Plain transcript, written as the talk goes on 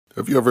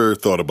Have you ever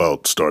thought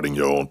about starting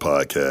your own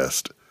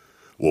podcast?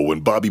 Well, when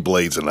Bobby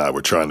Blades and I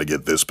were trying to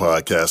get this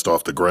podcast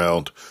off the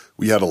ground,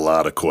 we had a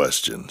lot of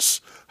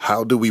questions.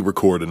 How do we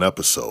record an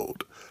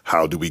episode?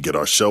 How do we get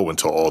our show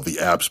into all the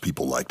apps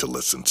people like to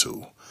listen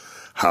to?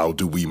 How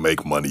do we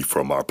make money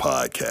from our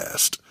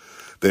podcast?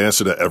 The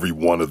answer to every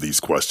one of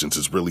these questions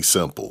is really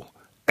simple.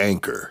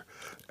 Anchor.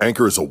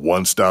 Anchor is a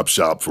one-stop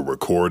shop for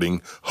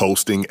recording,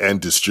 hosting,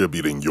 and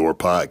distributing your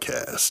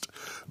podcast.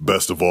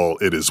 Best of all,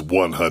 it is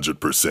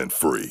 100%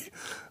 free.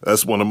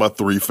 That's one of my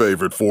 3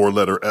 favorite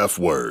 4-letter F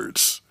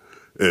words.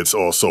 It's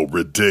also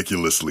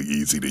ridiculously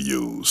easy to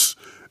use.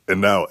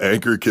 And now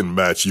Anchor can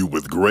match you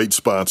with great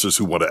sponsors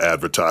who want to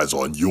advertise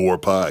on your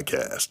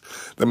podcast.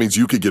 That means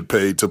you could get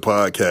paid to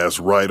podcast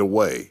right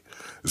away.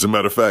 As a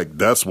matter of fact,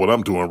 that's what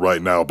I'm doing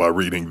right now by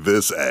reading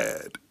this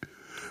ad.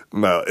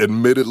 Now,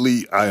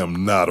 admittedly, I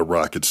am not a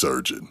rocket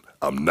surgeon.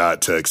 I'm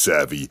not tech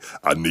savvy.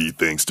 I need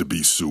things to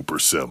be super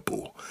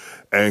simple.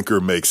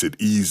 Anchor makes it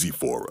easy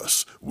for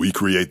us. We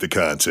create the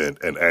content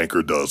and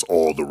Anchor does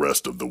all the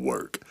rest of the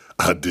work.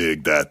 I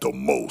dig that the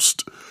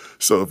most.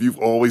 So if you've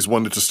always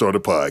wanted to start a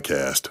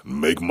podcast,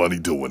 make money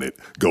doing it,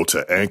 go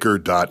to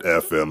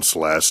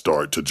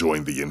anchor.fm/start to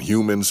join the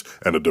Inhumans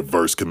and a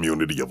diverse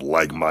community of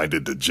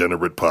like-minded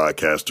degenerate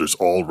podcasters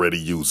already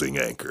using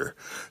Anchor.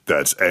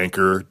 That's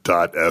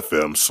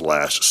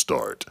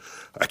anchor.fm/start.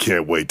 I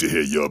can't wait to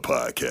hear your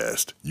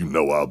podcast. You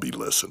know I'll be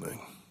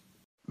listening.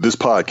 This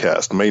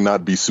podcast may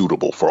not be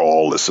suitable for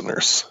all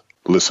listeners.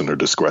 Listener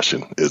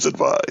discretion is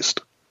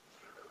advised.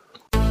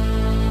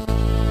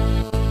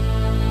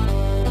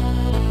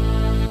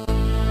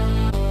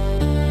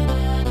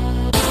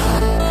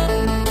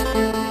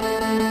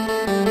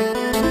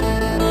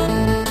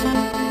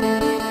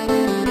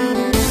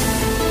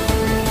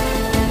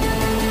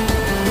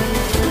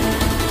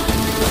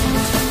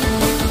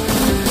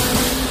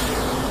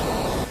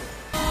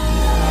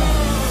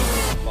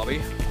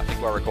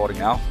 Recording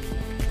now.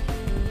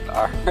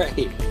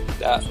 Alright,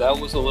 that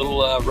was a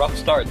little rough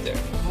start there.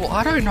 Well,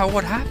 I don't know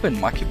what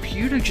happened. My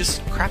computer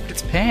just crapped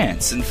its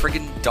pants and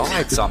friggin'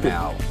 died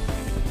somehow.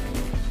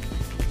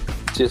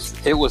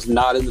 It was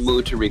not in the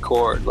mood to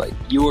record. Like,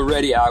 you were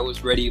ready, I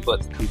was ready,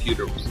 but the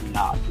computer was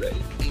not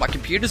ready. My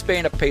computer's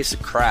being a piece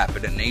of crap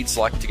and it needs,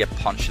 to get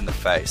punched in the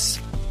face.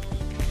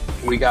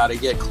 We gotta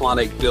get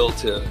Klondike Bill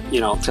to,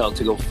 tell it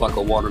to go fuck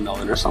a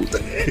watermelon or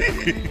something.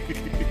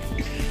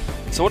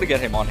 So I want to get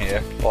him on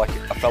here, like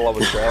a fellow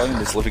Australian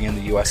who's living in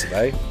the US of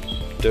A.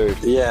 Dude.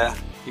 Yeah,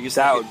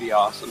 that would be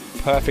awesome.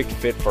 Perfect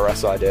fit for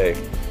SID.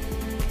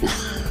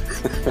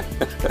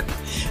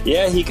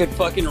 Yeah, he could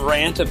fucking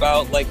rant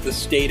about, the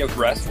state of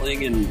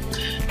wrestling and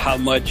how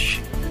much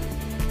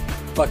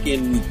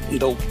fucking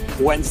the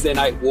Wednesday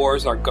Night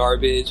Wars are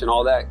garbage and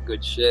all that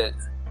good shit.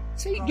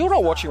 See, you're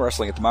not watching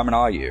wrestling at the moment,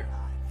 are you?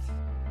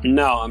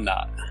 No, I'm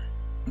not.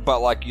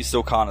 But, you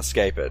still can't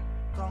escape it.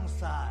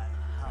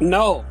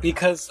 No,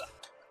 because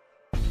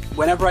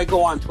whenever I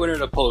go on Twitter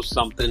to post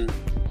something,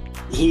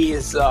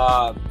 he's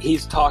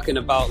talking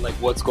about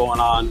what's going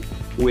on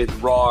with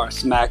Raw,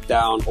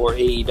 SmackDown, or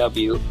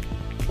AEW,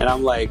 and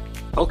I'm like,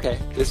 okay,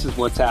 this is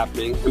what's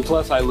happening. And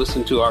plus, I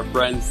listen to our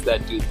friends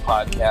that do the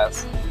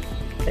podcast,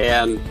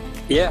 and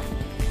yeah,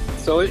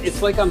 so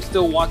it's like I'm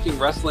still watching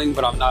wrestling,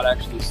 but I'm not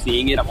actually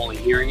seeing it. I'm only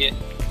hearing it.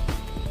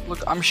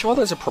 Look, I'm sure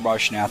there's a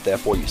promotion out there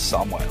for you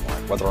somewhere,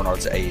 whether or not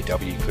it's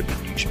AEW, could be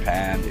New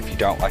Japan. If you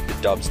don't like the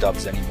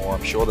dubs anymore,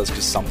 I'm sure there's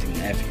just something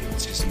there for you.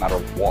 It's just a matter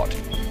of what.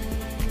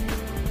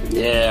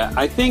 Yeah,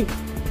 I think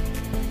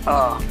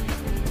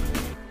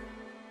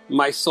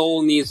my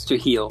soul needs to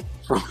heal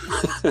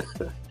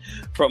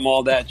from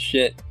all that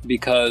shit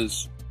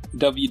because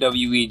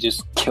WWE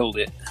just killed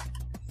it.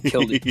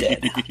 Killed it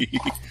dead.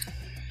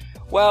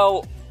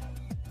 Well,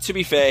 to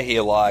be fair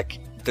here,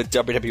 the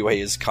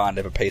WWE is kind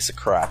of a piece of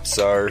crap,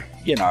 so,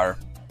 Yeah.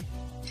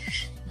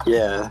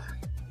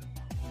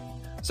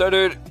 So,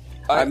 dude,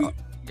 go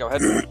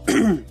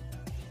ahead.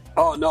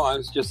 Oh, no, I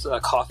was just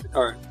coughing,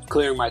 or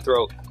clearing my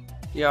throat.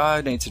 Yeah, I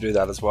need to do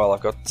that as well.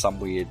 I've got some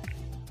weird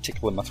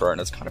tickle in my throat,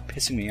 and it's kind of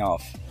pissing me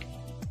off.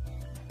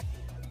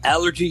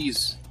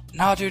 Allergies.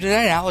 No, dude, it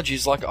ain't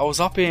allergies. I was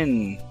up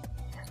in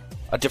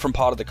a different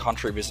part of the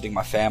country visiting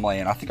my family,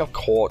 and I think I've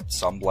caught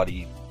some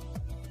bloody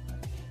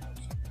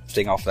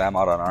thing off them,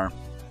 I don't know.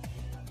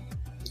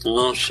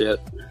 Oh, shit.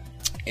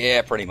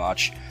 Yeah, pretty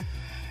much.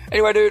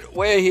 Anyway, dude,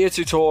 we're here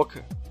to talk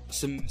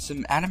some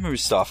anime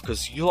stuff,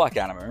 because you like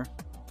anime.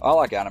 I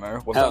like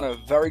anime. We've done a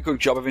very good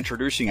job of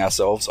introducing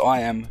ourselves. I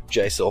am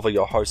Jay Silver,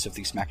 your host of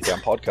the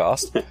SmackDown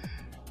podcast.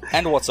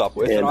 And What's Up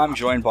With, and I'm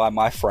joined by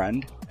my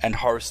friend and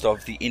host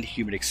of the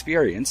Inhuman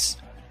Experience,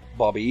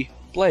 Bobby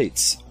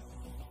Blades.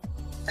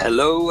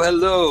 Hello,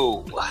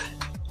 hello.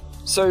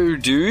 So,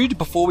 dude,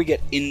 before we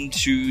get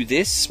into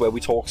this, where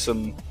we talk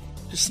some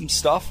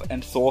stuff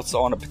and thoughts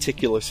on a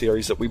particular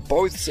series that we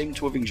both seem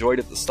to have enjoyed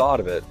at the start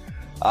of it,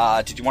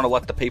 did you want to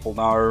let the people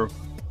know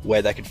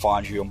where they can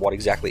find you and what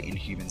exactly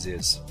Inhumans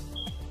is?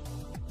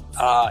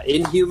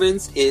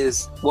 Inhumans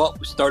is, well,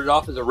 we started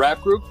off as a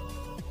rap group,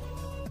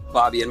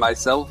 Bobby and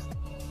myself.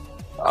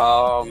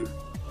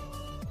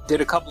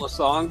 did a couple of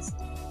songs,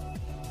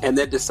 and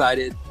then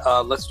decided,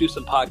 let's do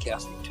some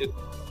podcasting too.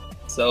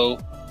 So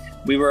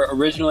we were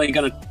originally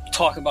going to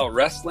talk about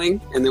wrestling,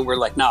 and then we're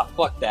like, nah,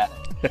 fuck that.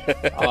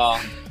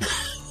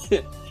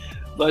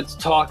 Let's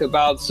talk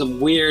about some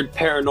weird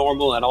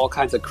paranormal and all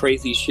kinds of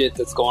crazy shit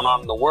that's going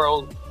on in the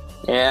world.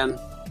 And,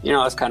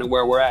 that's kind of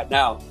where we're at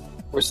now.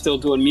 We're still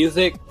doing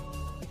music,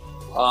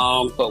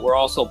 but we're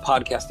also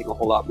podcasting a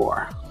whole lot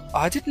more.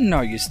 I didn't know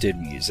you did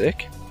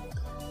music.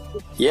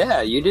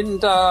 Yeah, you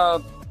didn't,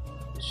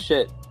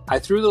 shit. I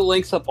threw the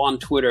links up on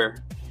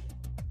Twitter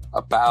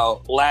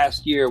about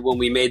last year when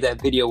we made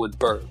that video with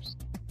Burbs.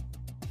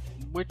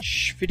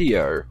 Which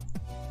video?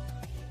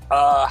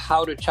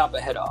 How to chop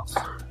a head off.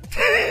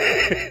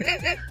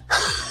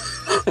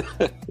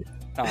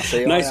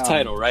 Nice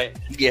title, right?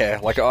 Yeah,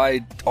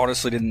 I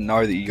honestly didn't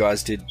know that you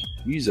guys did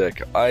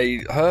music.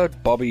 I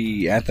heard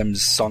Bobby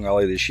Anthem's song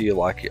earlier this year,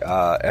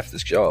 F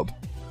This Job.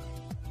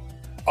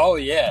 Oh,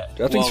 yeah.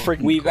 That thing's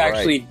freaking We've great.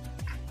 actually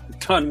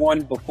done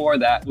one before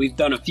that. We've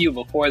done a few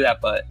before that,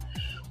 but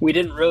we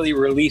didn't really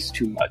release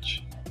too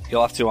much.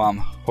 You'll have to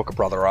hook a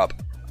brother up.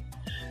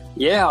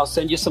 Yeah, I'll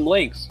send you some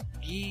links.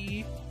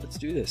 Yeah, let's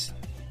do this.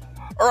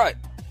 Alright,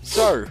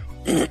 so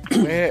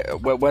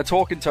we're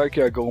talking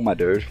Tokyo Ghoul, my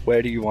dude.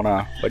 Where do you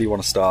wanna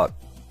start?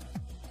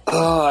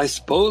 I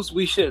suppose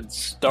we should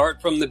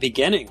start from the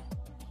beginning.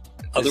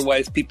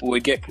 Otherwise people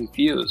would get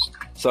confused.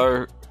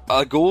 So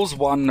Ghoul's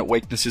one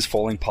weakness is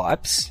falling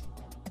pipes.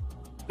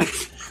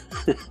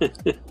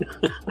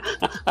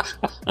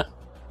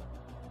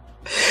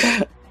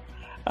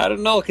 I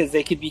don't know, because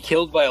they could be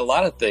killed by a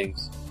lot of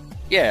things.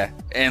 Yeah,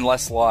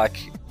 unless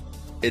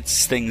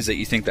it's things that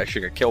you think they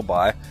should get killed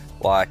by,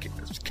 like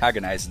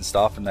Kaganes and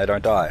stuff, and they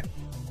don't die.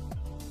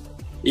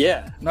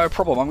 Yeah. No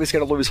problem, I'm just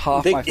going to lose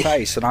half my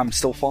face and I'm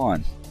still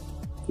fine.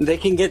 They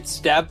can get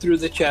stabbed through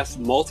the chest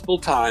multiple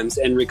times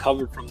and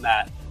recover from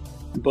that,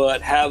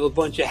 but have a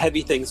bunch of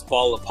heavy things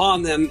fall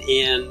upon them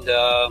and,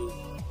 I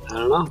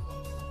don't know.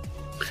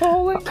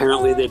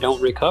 Apparently they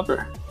don't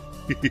recover.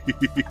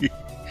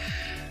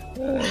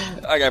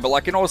 Okay,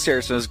 but in all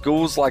seriousness,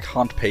 ghouls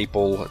hunt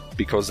people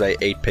because they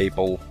eat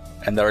people,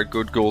 and there are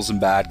good ghouls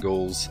and bad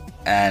ghouls,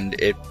 and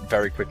it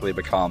very quickly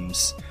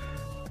becomes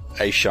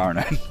a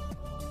shonen.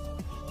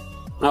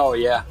 Oh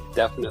yeah,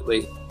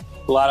 definitely.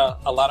 A lot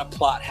of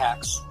plot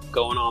hacks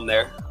going on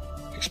there.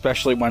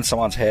 Especially when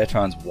someone's hair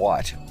turns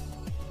white.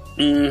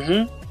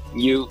 Mm-hmm.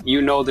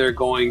 You know they're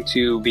going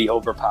to be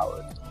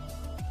overpowered.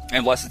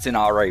 Unless it's in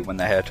RE, when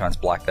their hair turns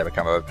black, they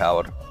become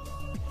overpowered.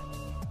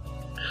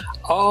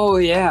 Oh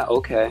yeah,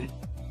 okay.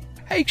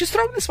 Hey, just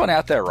throwing this one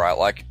out there,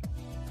 right?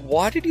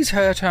 Why did his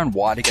hair turn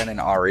white again in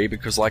RE?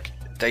 Because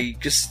they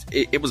just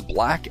it was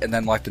black, and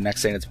then the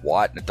next scene it's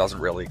white, and it doesn't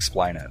really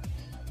explain it.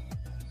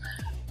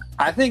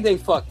 I think they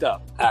fucked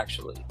up,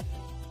 actually.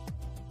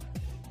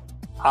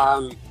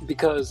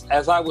 Because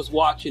as I was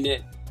watching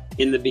it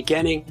in the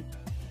beginning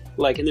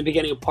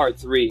of part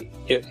 3,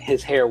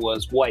 his hair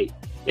was white.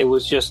 It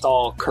was just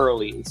all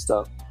curly and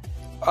stuff.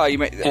 Oh, you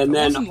mean and it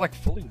then, wasn't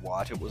fully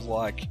white? It was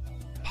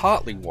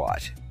partly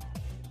white.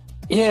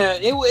 Yeah,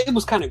 it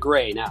was kind of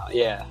gray now.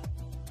 Yeah.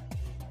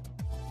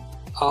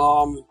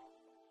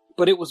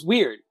 But it was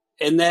weird.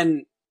 And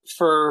then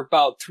for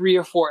about 3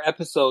 or 4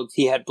 episodes,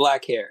 he had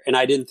black hair, and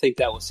I didn't think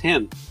that was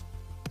him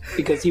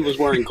because he was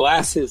wearing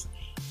glasses.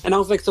 And I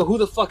was like, so who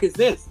the fuck is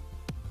this?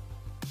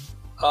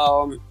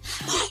 And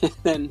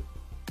then,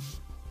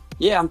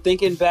 yeah, I'm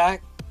thinking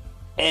back,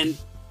 and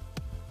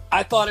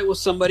I thought it was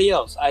somebody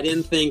else. I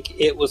didn't think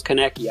it was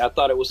Kaneki. I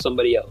thought it was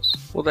somebody else.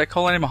 Well, they're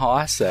calling him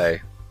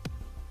Heisei.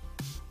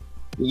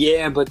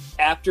 Yeah, but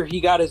after he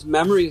got his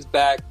memories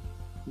back,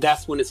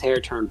 that's when his hair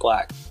turned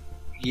black.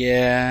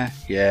 Yeah,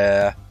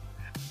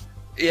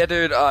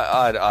 dude,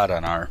 I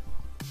don't know.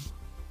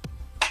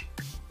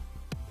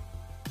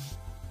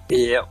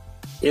 Yeah.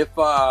 If,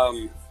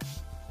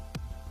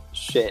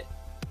 shit.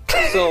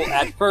 So,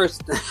 at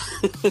first,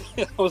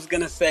 I was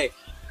gonna say,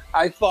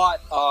 I thought,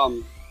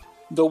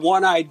 the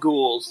one-eyed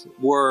ghouls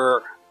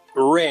were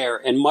rare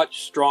and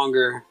much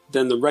stronger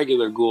than the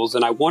regular ghouls,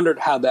 and I wondered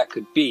how that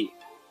could be,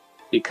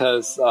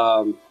 because,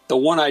 the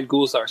one-eyed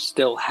ghouls are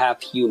still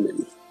half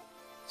human.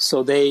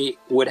 So they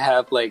would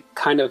have,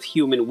 kind of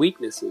human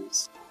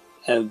weaknesses,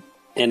 and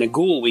a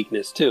ghoul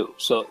weakness, too.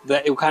 So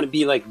that it would kind of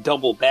be,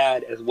 double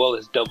bad as well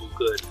as double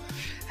good.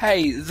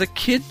 Hey, the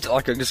kid,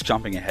 I'm just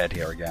jumping ahead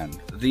here again.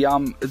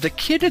 The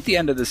kid at the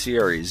end of the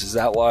series, is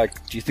that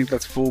do you think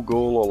that's full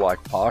ghoul or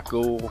part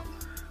ghoul?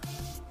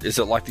 Is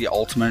it the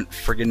ultimate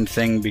friggin'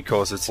 thing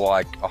because it's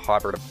a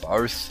hybrid of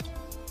both?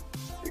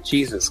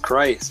 Jesus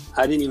Christ.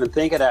 I didn't even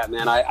think of that,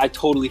 man. I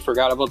totally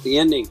forgot about the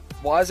ending.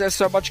 Why is there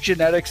so much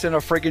genetics in a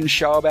friggin'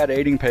 show about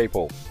eating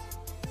people?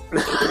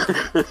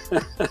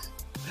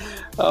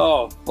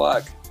 Oh,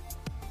 fuck.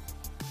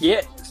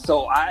 Yeah,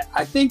 so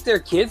I think their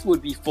kids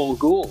would be full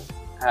ghoul,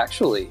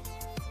 actually.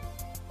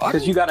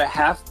 Because you got a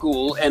half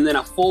ghoul and then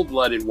a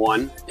full-blooded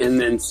one, and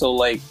then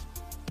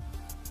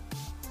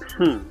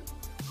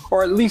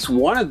or at least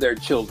one of their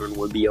children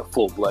would be a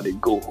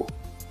full-blooded ghoul.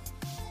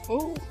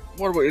 Oh,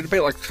 what about it'd be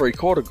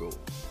 3/4 ghoul,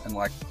 and and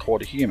like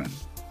Quarter Human.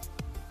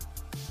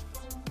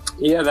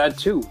 Yeah, that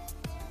too.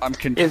 I'm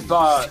confused.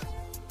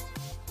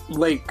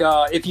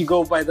 If you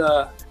go by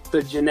the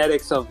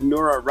genetics of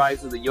Nura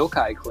Rise of the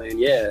Yokai Clan,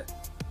 yeah.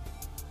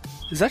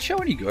 Is that show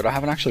any good? I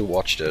haven't actually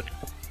watched it.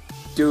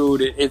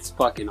 Dude, it's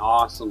fucking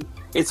awesome.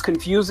 It's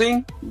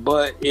confusing,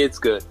 but it's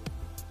good.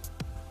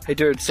 Hey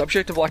dude,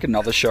 subject of like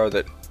another show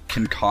that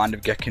can kind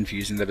of get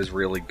confusing that is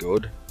really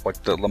good,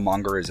 like the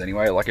manga is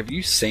anyway. Like, have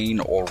you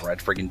seen or read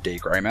friggin' D.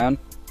 Gray Man?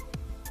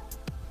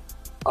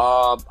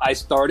 I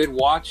started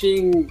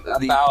watching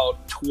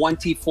about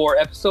 24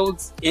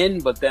 episodes in,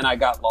 but then I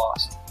got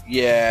lost.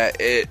 Yeah,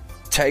 it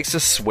takes a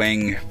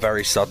swing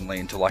very suddenly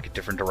into like a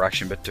different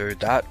direction, but dude,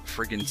 that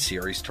friggin'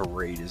 series to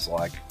read is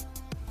like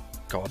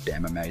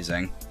goddamn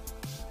amazing.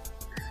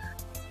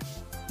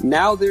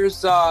 Now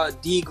there's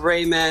D.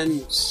 Gray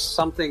Man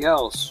something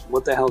else.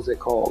 What the hell is it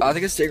called? I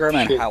think it's D. Gray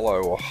Man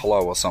Hello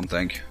or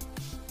something.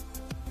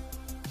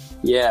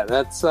 Yeah,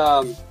 that's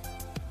I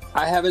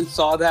haven't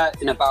saw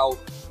that in about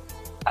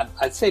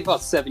I'd say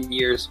about 7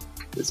 years.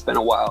 It's been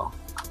a while.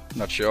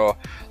 Not sure.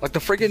 Like, the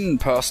friggin'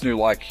 person who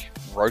like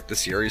wrote the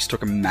series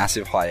took a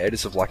massive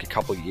hiatus of like a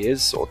couple of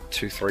years, or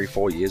 2, 3,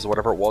 4 years, or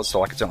whatever it was. So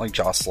like, it's only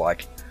just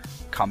like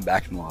come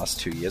back in the last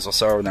 2 years or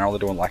so, and they're only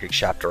doing like a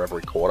chapter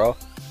every quarter.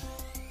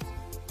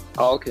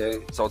 Oh, okay.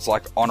 So it's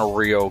like on a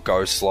real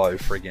go slow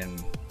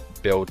friggin'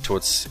 build to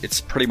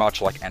it's pretty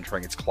much like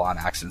entering its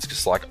climax, and it's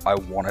just like I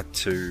want it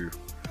to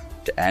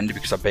end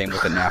because I've been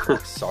with it now for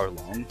like so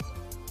long.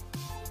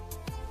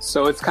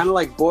 So it's kind of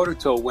like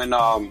Boruto when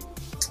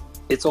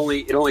it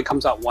only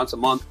comes out once a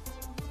month.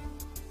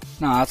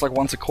 Nah, it's like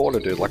once a quarter,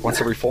 dude. Like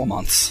once every 4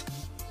 months.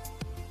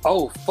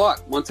 Oh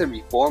fuck! Once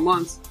every 4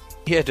 months?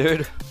 Yeah,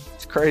 dude.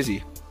 It's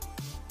crazy.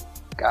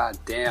 God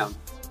damn.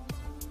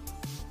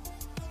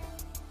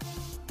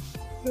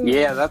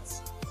 Yeah,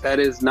 that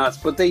is nuts.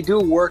 But they do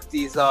work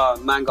these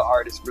manga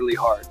artists really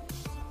hard.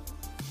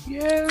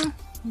 Yeah.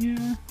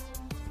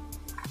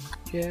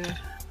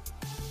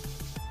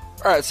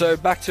 Alright, so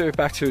back to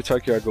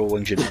Tokyo Ghoul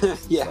and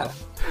genetics. Yeah.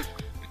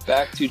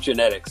 Back to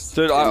genetics.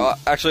 Dude, I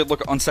actually,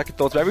 look, on second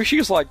thoughts, maybe we should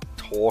just like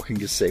talk and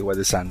just see where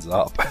this ends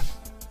up.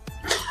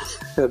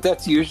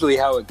 That's usually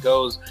how it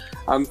goes.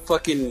 I'm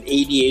fucking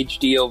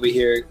ADHD over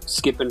here,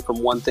 skipping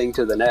from one thing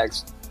to the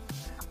next.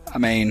 I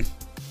mean,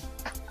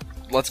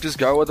 let's just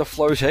go where the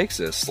flow takes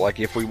us. Like,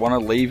 if we want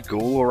to leave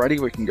Ghoul already,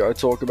 we can go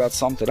talk about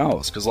something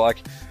else. Because, like,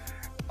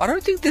 I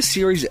don't think this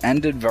series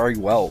ended very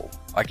well.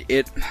 Like,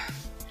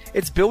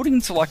 it's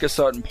building to, like, a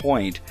certain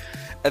point,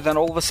 and then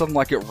all of a sudden,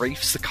 like, it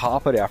reefs the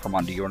carpet out from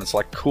under you, and it's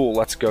like, cool,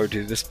 let's go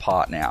do this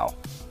part now.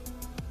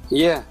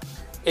 Yeah.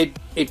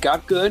 It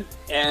got good,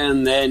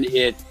 and then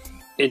it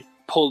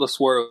pulled a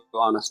swerve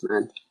on us,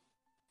 man.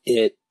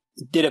 It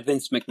did a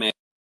Vince McMahon.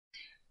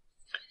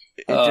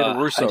 It did a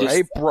Russo.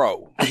 Hey,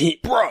 bro.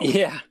 Bro.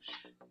 Yeah.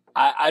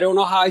 I don't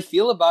know how I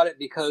feel about it,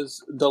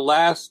 because the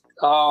last...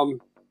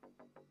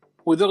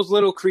 with those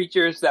little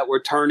creatures that were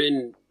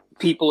turning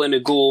people into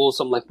ghouls,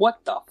 I'm like,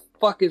 what the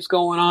fuck is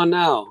going on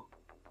now?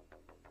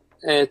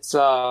 It's,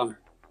 I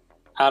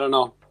don't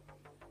know.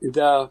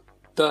 The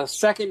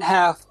second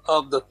half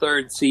of the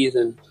third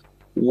season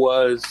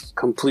was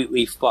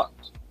completely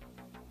fucked.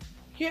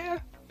 Yeah.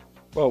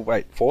 Well,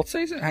 wait, fourth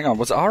season? Hang on,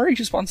 was it RE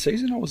just one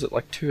season, or was it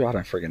like 2? I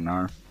don't friggin'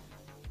 know.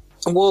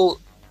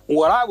 Well,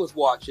 what I was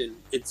watching,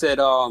 it said,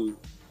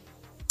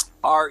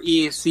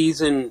 RE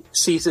season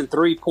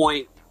 3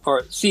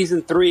 or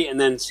season 3 and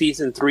then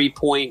season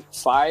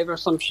 3.5 or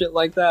some shit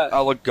like that.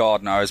 Oh, look,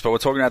 God knows, but we're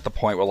talking about the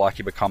point where, like,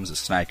 he becomes a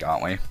snake,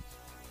 aren't we?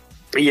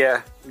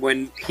 Yeah,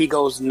 when he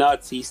goes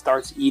nuts, he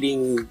starts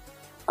eating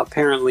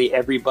apparently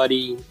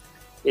everybody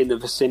in the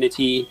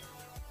vicinity.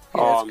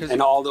 Yeah,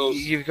 and all those...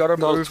 You've got to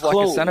move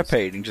like a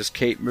centipede and just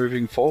keep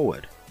moving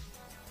forward.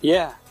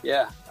 Yeah.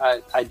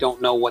 I don't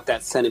know what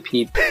that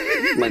centipede...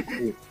 like,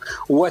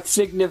 what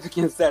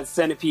significance that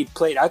centipede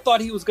played. I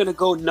thought he was going to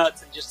go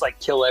nuts and just, like,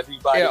 kill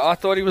everybody. Yeah, I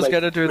thought he was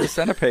going to do the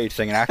centipede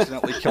thing and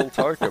accidentally kill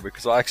Toko,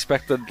 because I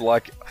expected,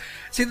 like...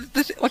 See,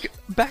 like,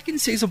 back in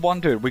Season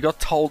 1, dude, we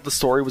got told the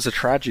story was a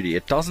tragedy.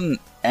 It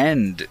doesn't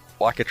end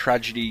like a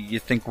tragedy you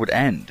think would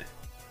end.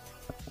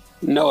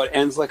 No, it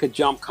ends like a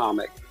Jump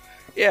comic.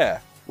 Yeah,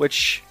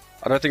 which...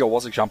 I don't think it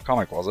was a Jump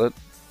comic, was it?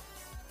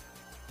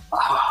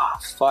 Ah,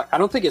 fuck. I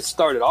don't think it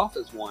started off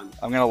as one.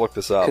 I'm going to look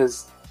this up.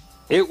 Because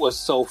it was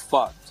so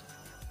fucked.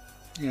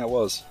 Yeah, it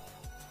was.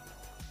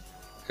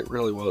 It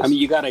really was. I mean,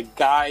 you got a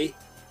guy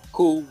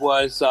who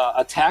was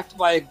attacked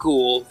by a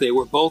ghoul. They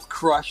were both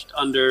crushed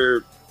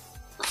under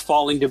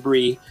falling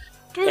debris.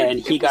 Dude, and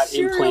he got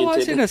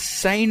implanted in a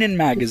seinen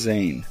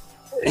magazine.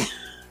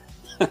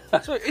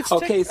 So it's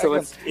okay, so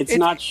it's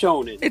not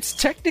shonen. It's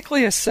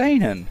technically a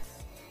seinen.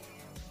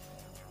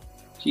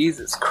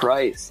 Jesus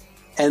Christ.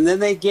 And then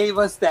they gave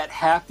us that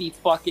happy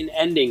fucking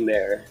ending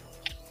there.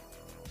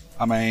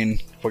 I mean,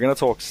 if we're gonna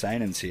talk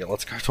seinens here,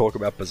 let's go talk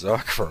about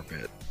Berserk for a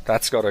bit.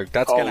 That's gonna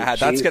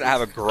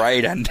have a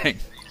great ending.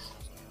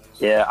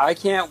 Yeah, I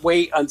can't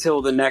wait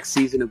until the next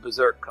season of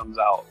Berserk comes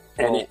out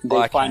and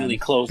they finally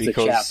close the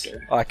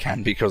chapter. I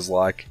can, because,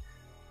 like,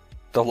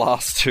 the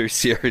last 2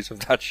 series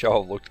of that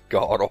show have looked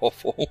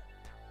god-awful.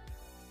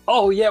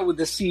 Oh, yeah, with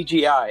the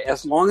CGI.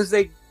 As long as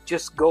they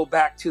just go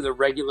back to the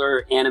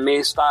regular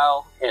anime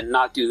style and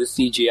not do the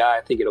CGI,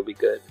 I think it'll be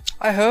good.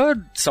 I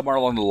heard somewhere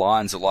along the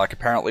lines that, like,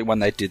 apparently when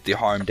they did the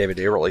home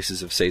DVD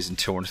releases of Season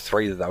 2 and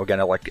 3 that they were going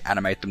to, like,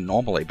 animate them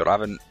normally, but I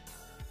haven't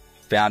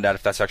found out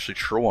if that's actually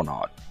true or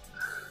not.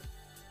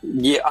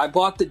 Yeah, I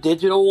bought the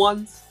digital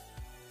ones,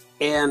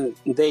 and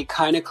they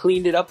kind of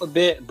cleaned it up a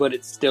bit, but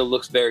it still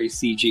looks very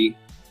CG.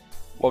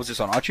 What was this,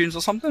 on iTunes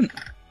or something?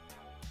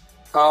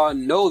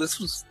 No, this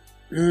was...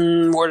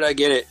 where did I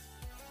get it?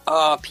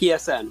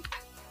 PSN.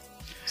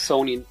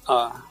 Sony,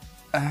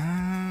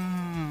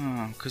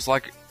 because,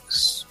 like,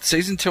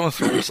 Season 2 and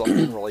 3 is like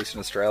being released in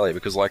Australia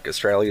because, like,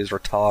 Australia is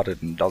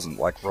retarded and doesn't,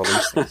 like,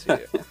 release these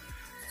here.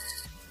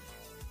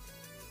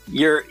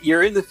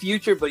 You're in the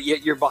future, but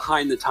yet you're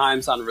behind the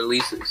times on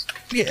releases.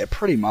 Yeah,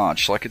 pretty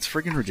much. Like, it's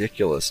friggin'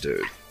 ridiculous,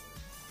 dude.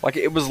 Like,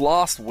 it was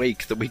last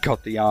week that we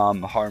got the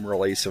home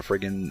release of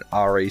friggin'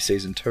 RE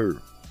Season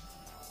 2.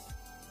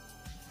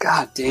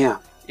 God damn.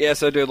 Yeah,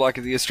 so, dude, like,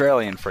 the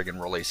Australian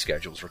friggin' release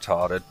schedule's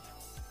retarded.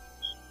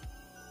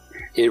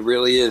 It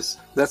really is.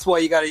 That's why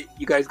you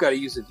guys gotta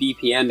use a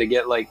VPN to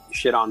get, like,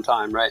 shit on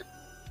time, right?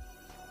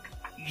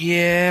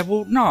 Yeah,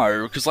 well,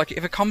 no, because, like,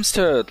 if it comes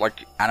to,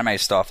 like, anime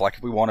stuff, like,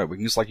 if we want it, we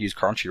can just, like, use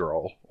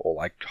Crunchyroll or,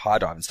 like,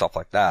 HiDive and stuff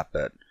like that,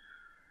 but...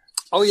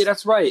 Oh, yeah,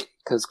 that's right,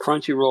 because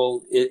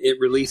Crunchyroll, it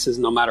releases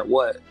no matter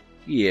what.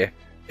 Yeah.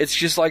 It's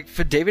just, like,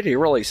 for DVD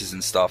releases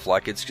and stuff,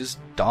 like, it's just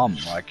dumb.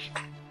 Like,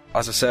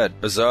 as I said,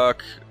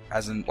 Berserk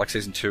hasn't, like,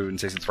 Season 2 and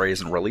Season 3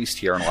 isn't released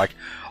here, and, like,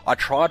 I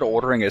tried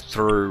ordering it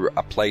through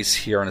a place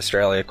here in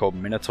Australia called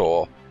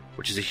Minotaur,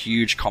 which is a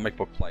huge comic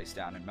book place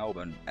down in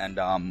Melbourne,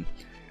 and,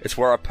 it's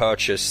where I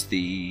purchased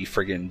the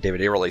friggin'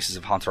 DVD releases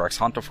of Hunter x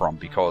Hunter from,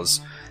 because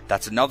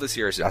that's another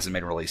series that hasn't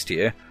been released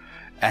here,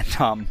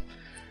 and,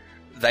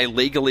 they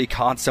legally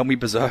can't sell me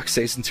Berserk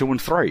Season 2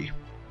 and 3.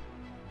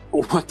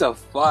 What the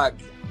fuck?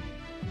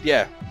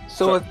 Yeah.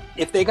 So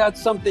if they got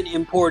something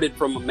imported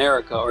from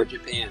America or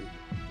Japan,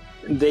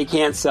 they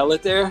can't sell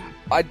it there?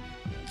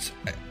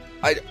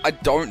 I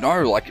don't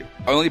know, like,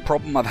 only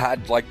problem I've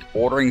had, like,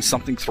 ordering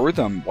something through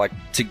them, like,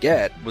 to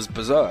get was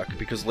Berserk,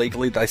 because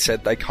legally they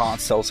said they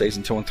can't sell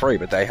Season 2 and 3,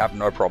 but they have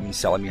no problem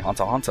selling me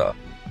Hunter x Hunter.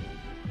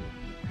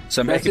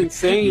 So That's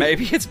insane.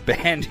 Maybe it's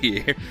banned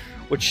here,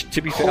 which,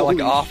 to be fair, Holy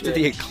like, after shit.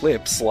 the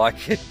eclipse,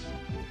 like, it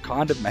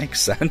kind of makes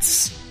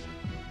sense.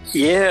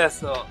 Yeah,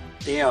 so,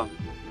 damn.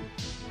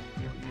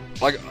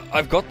 Like,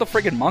 I've got the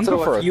friggin' manga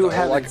So for if it, you though.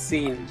 haven't Like,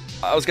 seen...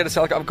 I was gonna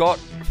say, like, I've got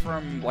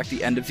from, like,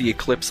 the end of the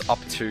eclipse up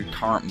to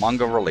current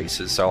manga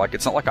releases, so, like,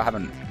 it's not like I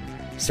haven't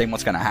seen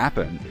what's gonna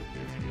happen.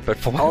 But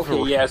for whatever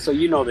Okay, yeah, so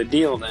you know the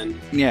deal then.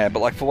 yeah,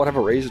 but, like, for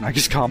whatever reason, I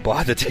just can't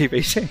buy the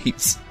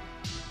DVDs.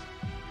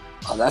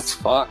 Oh, that's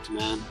fucked,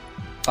 man.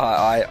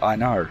 I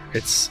know.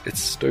 It's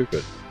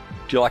stupid.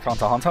 Do you like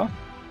Hunter x Hunter?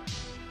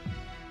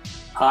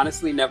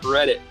 Honestly, never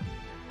read it.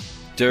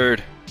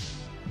 Dude,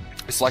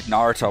 it's like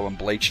Naruto and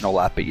Bleach and all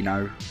that, but, you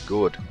know,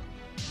 good.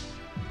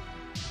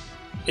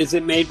 Is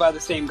it made by the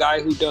same guy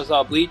who does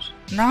Bleach?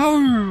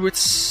 No,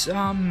 it's,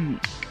 No.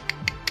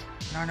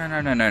 I don't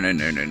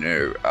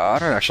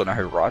actually know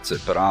who writes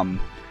it, but, I'm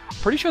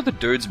pretty sure the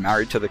dude's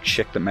married to the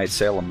chick that made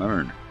Sailor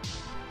Moon.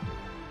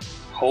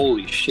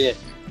 Holy shit.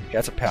 Yeah,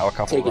 that's a power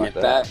couple Taking right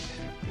it there. back.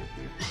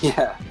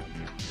 Yeah.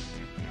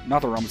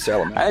 Nothing wrong with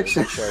Sailor Moon.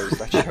 Actually-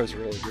 that show's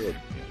really good.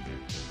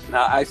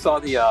 Now, I saw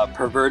the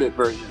perverted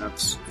version of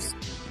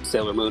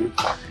Sailor Moon.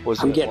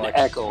 Was I'm it getting like... an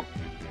echo.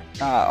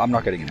 I'm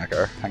not getting an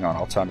echo. Hang on,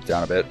 I'll turn it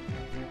down a bit.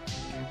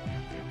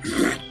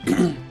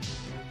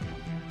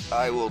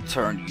 I will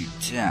turn you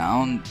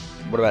down.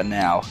 What about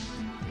now?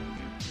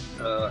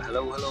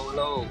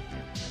 Hello.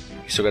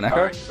 You still got an echo?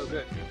 Alright, so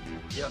good.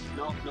 Yep,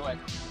 no echo.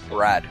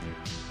 Rad.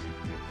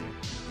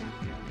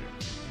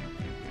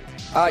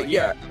 So,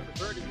 Yeah. the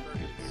perverted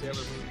version of Sailor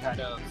Moon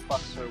kind of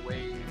fucks her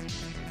way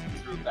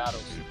through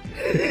battles.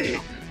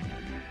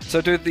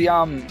 So, dude,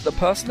 the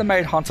person that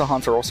made Hunter x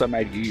Hunter also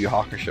made Yu Yu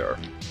Hakusho.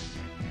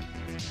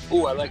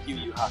 Ooh, I like Yu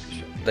Yu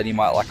Hakusho. Then you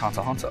might like Hunter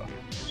x Hunter.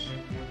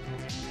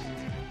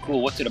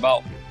 Cool, what's it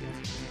about?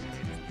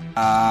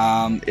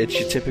 It's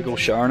your typical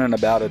shonen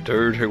about a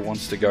dude who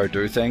wants to go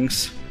do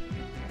things.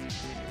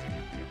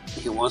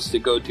 He wants to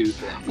go to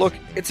things. Look,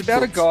 it's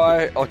about a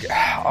guy, like,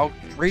 I'll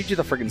read you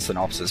the friggin'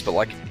 synopsis, but,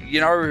 like,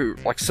 you know,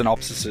 like,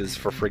 synopsises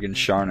for friggin'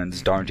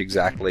 shonens don't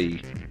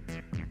exactly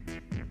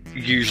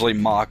usually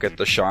market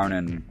the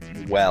shonen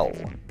well,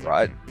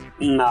 right?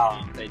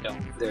 No, they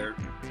don't.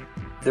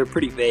 They're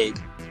pretty vague.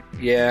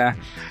 Yeah.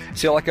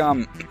 So, like, where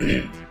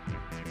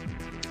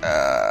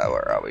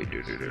are we?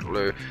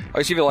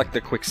 I'll just give you, like,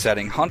 the quick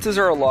setting. Hunters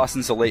are a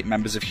licensed elite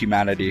members of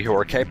humanity who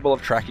are capable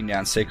of tracking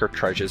down secret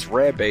treasures,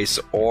 rare beasts,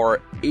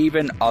 or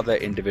even other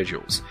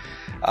individuals.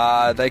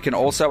 They can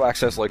also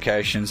access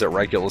locations that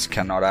regulars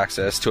cannot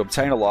access. To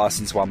obtain a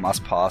license, one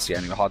must pass the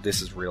annual hunt.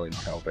 This is really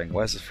not helping.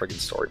 Where's the friggin'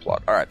 story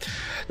plot? Alright.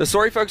 The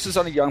story focuses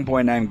on a young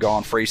boy named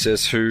Gon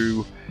Freesis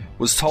who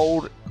was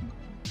told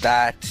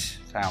that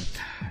Damn.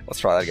 Let's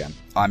try that again.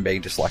 I'm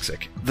being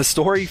dyslexic. The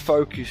story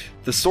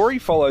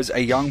follows a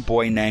young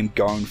boy named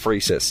Gon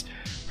Freesis,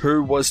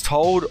 who was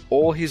told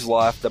all his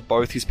life that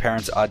both his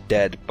parents are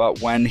dead, but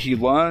when he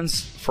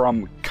learns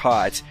from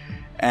Kite,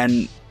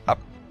 an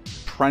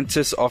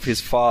apprentice of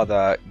his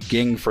father,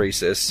 Ging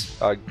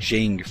Freesis, I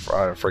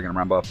freaking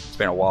remember, it's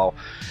been a while,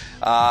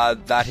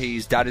 that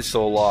his dad is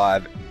still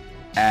alive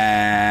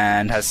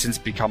and has since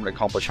become an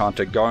accomplished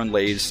hunter, Gon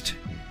leaves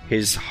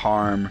his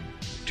home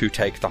to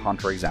take the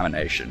hunter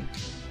examination.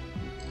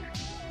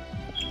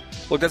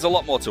 Look, there's a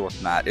lot more to it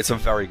than that. It's a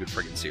very good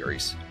friggin'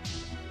 series.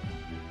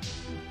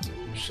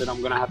 Shit,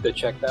 I'm gonna have to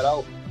check that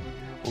out.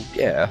 Well,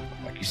 yeah,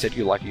 like you said,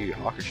 you like Yu Yu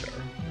Hakusho.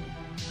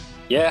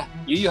 Yeah,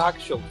 Yu Yu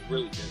Hakusho was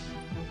really good.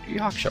 Yu Yu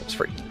Hakusho was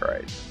freaking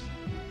great.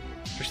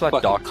 Just that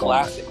Fucking Dark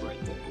classic Tournament.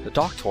 right there. The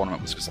Dark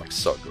Tournament was just like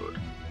so good.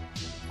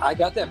 I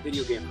got that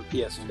video game for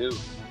PS2.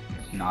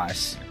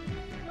 Nice.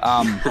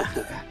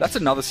 That's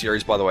another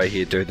series, by the way,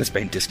 here, dude, that's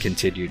been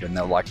discontinued, and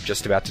they're like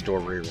just about to do a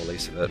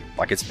re-release of it.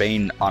 Like, it's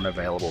been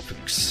unavailable for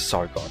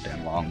so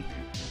goddamn long.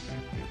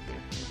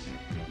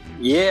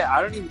 Yeah,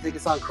 I don't even think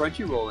it's on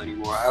Crunchyroll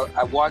anymore.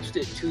 I watched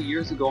it 2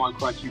 years ago on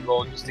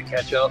Crunchyroll just to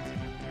catch up.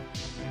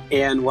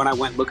 And when I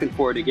went looking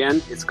for it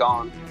again, it's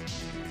gone.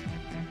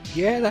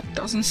 Yeah, that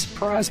doesn't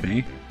surprise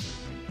me.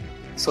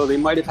 So they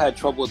might have had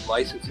trouble with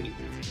licensing.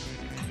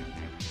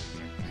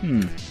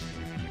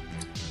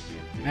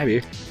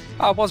 Maybe.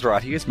 Oh, I was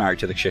right. He is married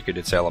to the chick who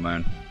did Sailor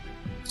Moon.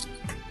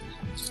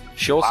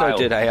 She also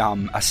did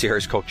a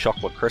series called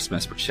Chocolate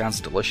Christmas, which sounds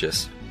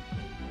delicious.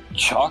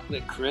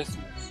 Chocolate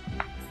Christmas.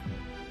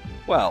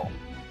 Well,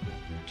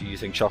 do you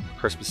think Chocolate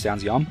Christmas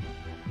sounds yum?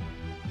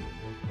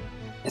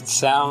 It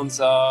sounds,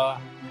 sounds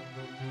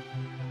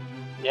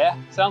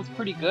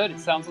pretty good. It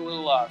sounds a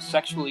little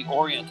sexually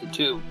oriented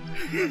too.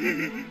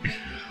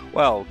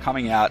 Well,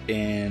 coming out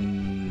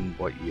in,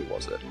 what year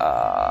was it?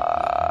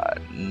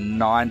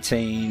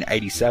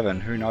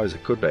 1987. Who knows?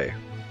 It could be.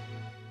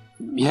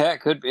 Yeah,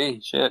 it could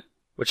be. Shit.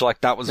 Which, like,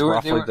 that was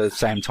roughly the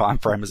same time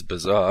frame as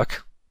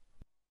Berserk.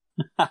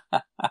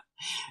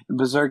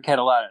 Berserk had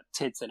a lot of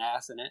tits and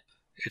ass in it.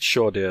 It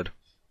sure did.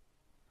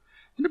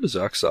 When did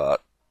Berserk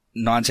start?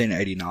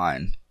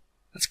 1989.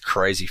 That's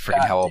crazy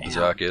freaking how old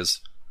Berserk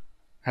is.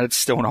 And it's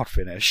still not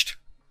finished.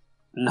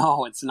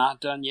 No, it's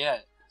not done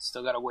yet.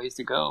 Still got a ways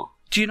to go.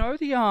 Do you know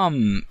the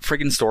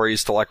friggin'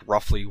 stories to, like,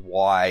 roughly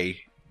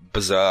why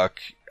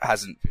Berserk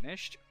hasn't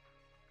finished?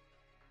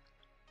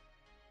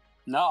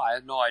 No, I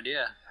have no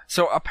idea.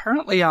 So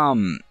apparently,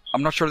 I'm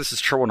not sure this is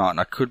true or not, and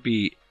I could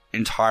be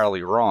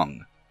entirely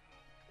wrong.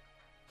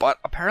 But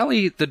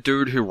apparently the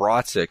dude who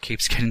writes it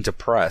keeps getting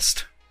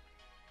depressed.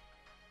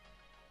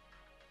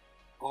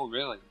 Oh,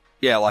 really?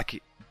 Yeah,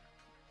 like,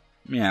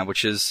 yeah,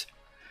 which is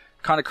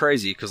kind of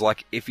crazy, because,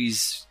 like, if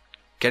he's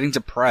getting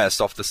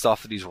depressed off the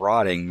stuff that he's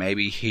writing,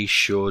 maybe he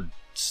should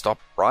stop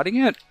writing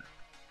it?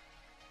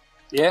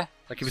 Yeah.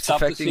 Like, if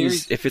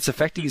it's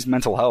affecting his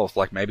mental health,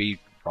 like, maybe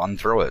run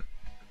through it.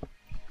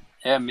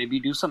 Yeah, maybe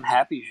do some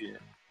happy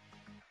shit.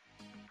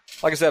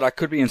 Like I said, I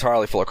could be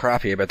entirely full of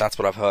crap here, but that's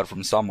what I've heard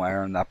from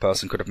somewhere, and that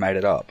person could have made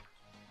it up.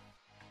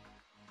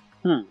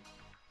 Yeah,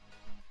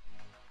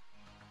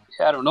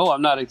 I don't know.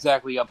 I'm not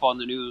exactly up on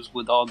the news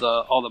with all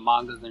the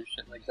mangas and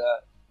shit like that.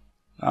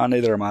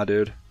 Neither am I,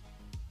 dude.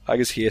 I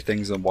just hear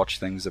things and watch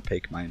things that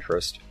pique my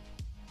interest.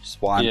 Which is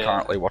why I'm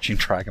currently watching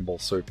Dragon Ball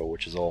Super,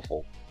 which is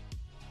awful.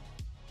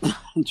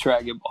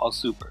 Dragon Ball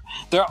Super.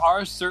 There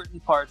are certain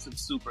parts of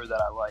Super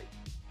that I like.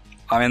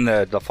 I'm in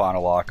the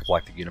final arc of,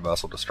 like, the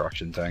Universal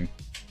Destruction thing.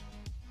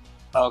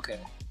 Okay.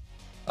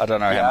 I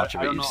don't know how much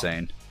of it you've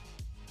seen.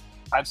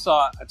 I've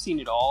seen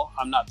it all.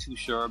 I'm not too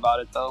sure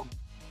about it, though.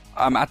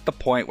 I'm at the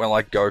point where,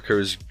 like,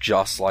 Goku's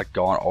just, like,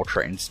 gone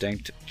Ultra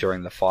Instinct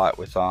during the fight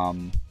with,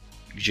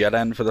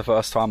 Jeden for the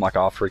first time, like,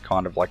 after he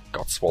kind of, like,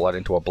 got swallowed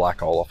into a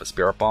black hole off a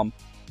spirit bomb.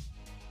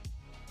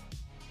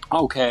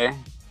 Okay.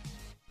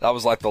 That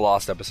was, like, the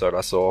last episode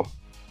I saw.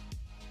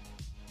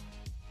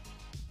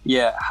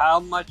 Yeah, how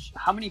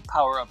many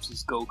power-ups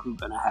is Goku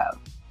gonna have?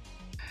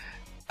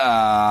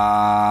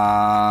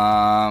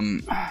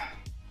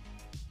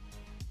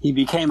 He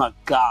became a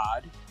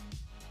god,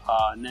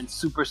 and then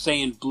Super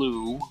Saiyan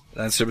Blue.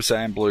 Then Super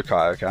Saiyan Blue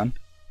Kaioken.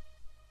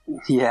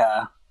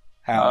 Yeah.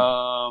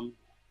 Are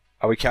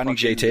we counting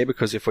GT?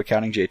 Because if we're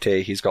counting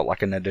GT, he's got,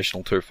 like, an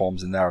additional 2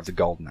 forms in there of the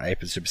Golden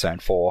Ape and Super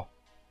Saiyan 4.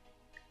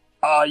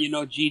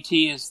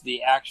 GT is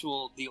the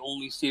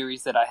only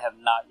series that I have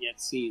not yet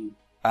seen.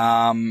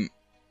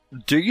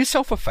 Do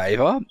yourself a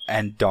favor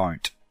and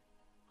don't.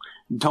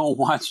 Don't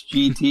watch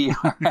GT,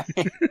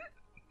 alright?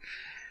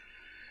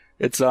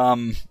 It's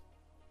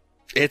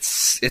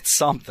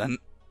something.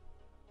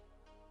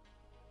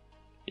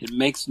 It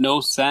makes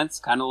no sense,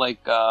 kind of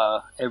like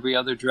every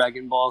other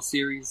Dragon Ball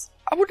series.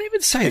 I wouldn't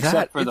even say except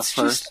that. for the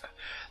first. Just,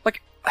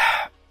 like,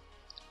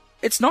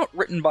 it's not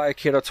written by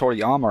Akira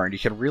Toriyama, and you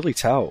can really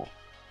tell.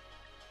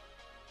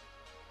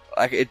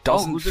 Like, it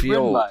doesn't who's feel. It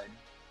written by?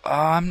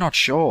 I'm not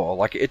sure.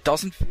 Like, it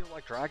doesn't feel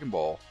like Dragon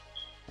Ball.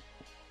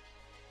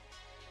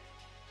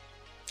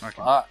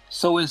 Okay.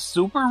 So is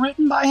Super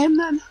written by him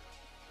then?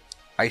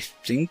 I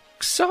think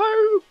so.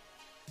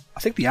 I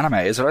think the anime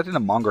is. I don't think the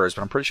manga is,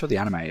 but I'm pretty sure the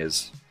anime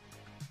is.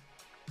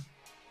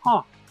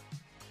 Huh.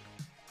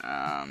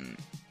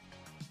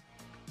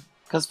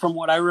 Because from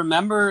what I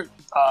remember,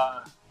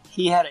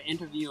 he had an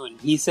interview and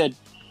he said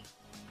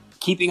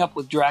keeping up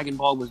with Dragon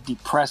Ball was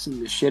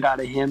depressing the shit out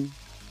of him.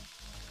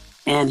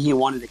 And he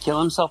wanted to kill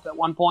himself at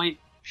one point.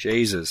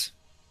 Jesus.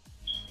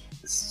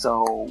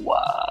 So,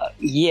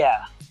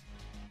 yeah.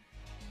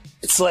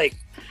 It's like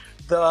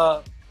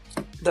the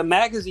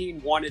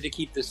magazine wanted to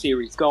keep the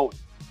series going.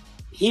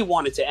 He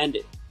wanted to end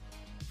it.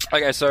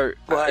 Okay, so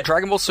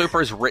Dragon Ball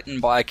Super is written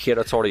by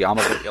Akira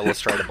Toriyama but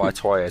illustrated by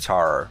Toei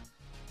Taro.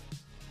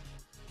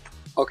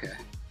 Okay.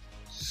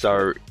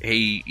 So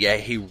he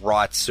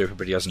writes Super,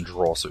 but he doesn't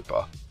draw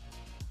Super.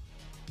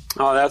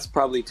 Oh, that's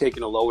probably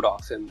taking a load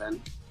off him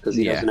then, because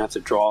he doesn't have to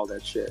draw all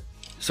that shit.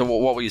 So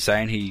what were you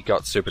saying? He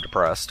got super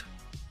depressed.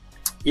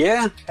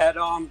 Yeah, at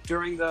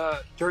during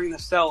the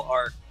Cell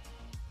arc,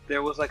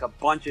 there was like a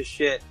bunch of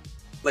shit.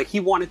 Like he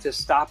wanted to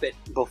stop it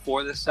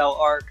before the Cell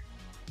arc.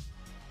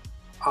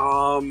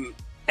 And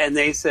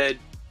they said,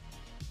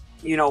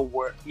 we're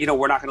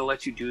not going to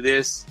let you do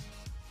this.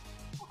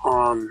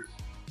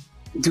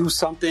 Do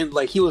something.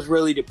 Like he was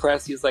really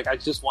depressed. He was like, I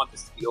just want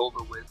this to be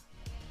over with.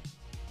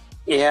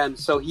 And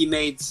so he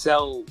made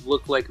Cell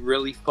look like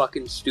really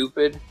fucking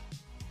stupid.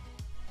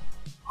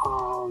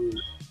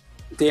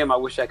 Damn, I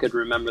wish I could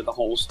remember the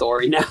whole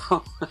story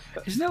now.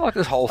 Isn't there like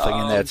this whole thing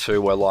in there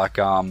too where like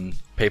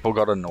people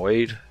got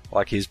annoyed?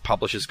 Like his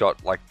publishers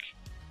got like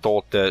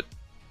thought that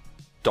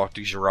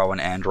Dr. Gero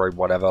and Android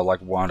whatever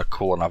like weren't a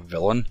cool enough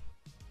villain.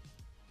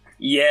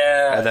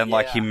 Yeah. And then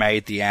like he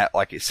made the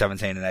like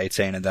 17 and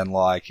 18 and then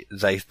like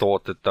they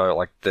thought that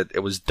that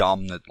it was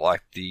dumb that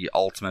like the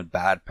ultimate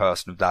bad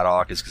person of that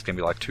arc is going to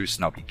be like two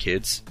snobby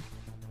kids.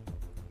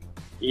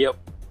 Yep.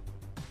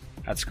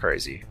 That's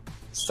crazy.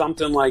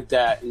 Something like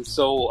that. And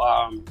so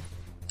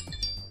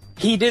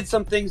he did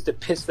some things to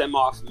piss them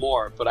off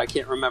more, but I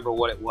can't remember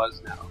what it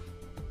was now.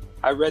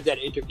 I read that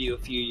interview a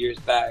few years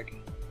back.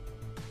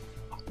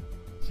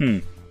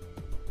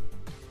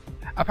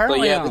 Apparently,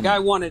 but yeah, the guy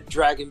wanted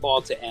Dragon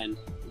Ball to end.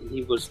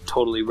 He was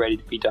totally ready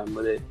to be done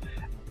with it.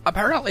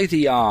 Apparently,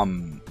 the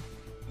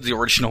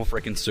original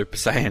freaking Super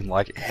Saiyan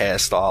like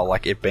hairstyle,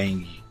 like it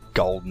being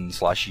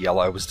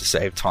golden/yellow, was to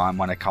save time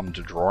when it come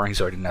to drawing,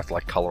 so he didn't have to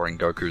like coloring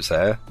Goku's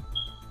hair.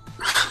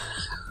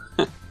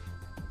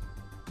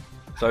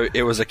 So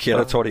it was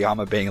Akira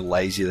Toriyama being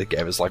lazy that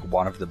gave us like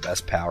one of the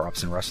best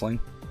power-ups in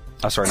wrestling.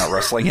 Oh, sorry, not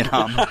wrestling, in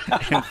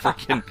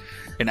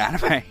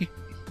anime.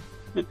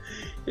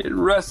 In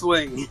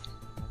wrestling.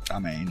 I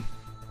mean,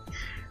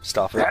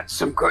 stuff. That's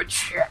some good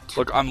shit.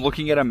 Look, I'm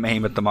looking at a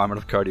meme at the moment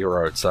of Cody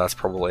Rhodes, so that's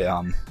probably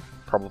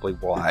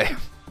why.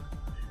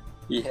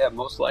 Yeah,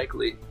 most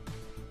likely.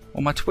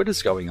 Well, my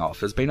Twitter's going off.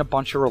 There's been a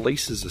bunch of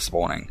releases this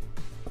morning.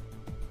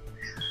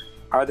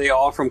 Are they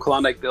all from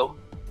Klondike Bill?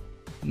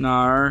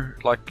 No,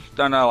 like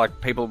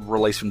people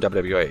released from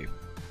WWE.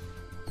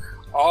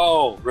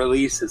 Oh,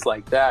 releases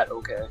like that,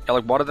 okay. Yeah,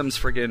 like one of them's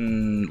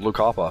friggin' Luke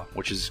Harper,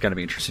 which is going to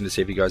be interesting to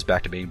see if he goes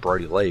back to being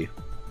Brody Lee.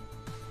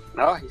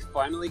 Oh, he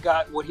finally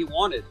got what he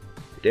wanted.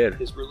 He did.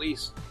 His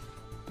release.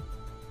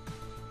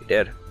 He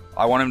did.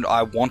 I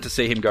want to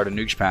see him go to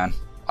New Japan.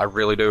 I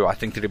really do. I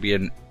think that it'd be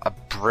a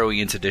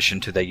brilliant addition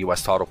to their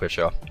US title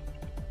picture.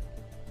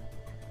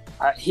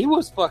 He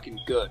was fucking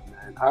good,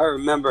 man. I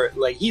remember,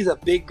 like, he's a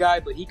big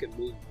guy, but he can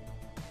move.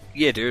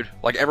 Yeah, dude.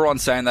 Like,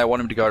 everyone's saying they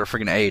want him to go to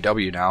friggin'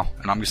 AEW now,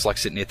 and I'm just, like,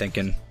 sitting here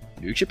thinking,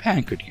 New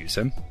Japan could use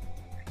him.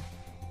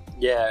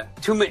 Yeah.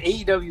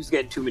 AEW's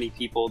getting too many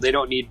people. They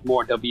don't need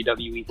more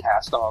WWE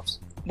cast-offs.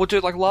 Well,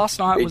 dude, like, last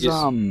night was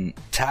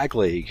Tag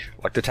League.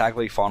 Like, the Tag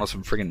League finals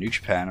from friggin' New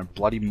Japan, and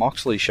bloody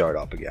Moxley showed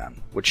up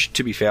again. Which,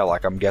 to be fair,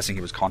 like, I'm guessing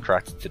he was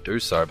contracted to do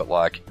so, but,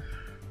 like...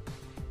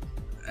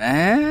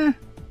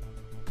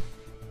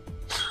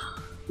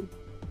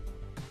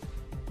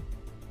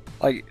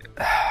 Like,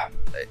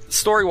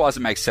 story-wise, it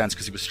makes sense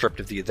because he was stripped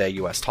of their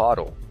US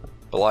title.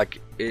 But, like,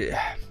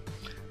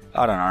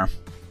 I don't know.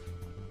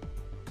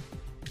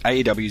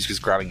 AEW's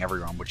just grabbing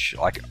everyone, which,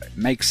 like,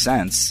 makes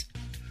sense.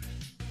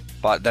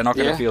 But they're not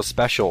going to feel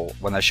special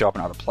when they show up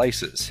in other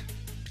places.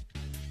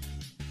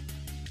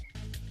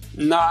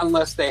 Not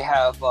unless they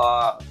have,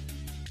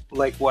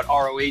 like what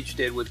ROH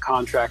did with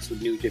contracts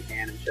with New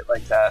Japan and shit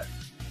like that.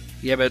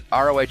 Yeah, but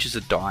ROH is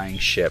a dying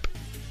ship.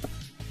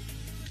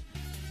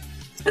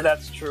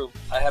 That's true.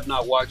 I have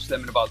not watched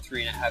them in about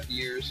 3.5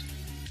 years.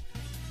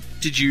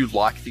 Did you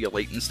like the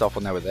Elite and stuff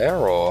when they were there,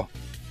 or...?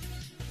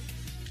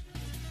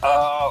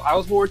 I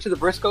was more into the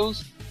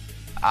Briscoes.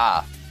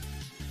 Ah.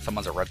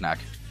 Someone's a redneck.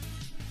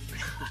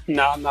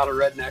 No, I'm not a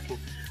redneck.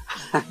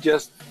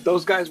 Just,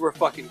 those guys were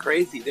fucking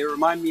crazy. They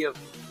remind me of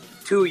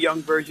 2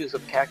 young versions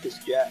of Cactus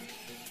Jack.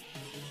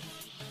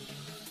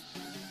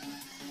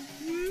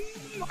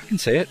 I can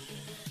see it.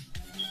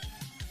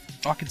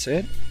 I can see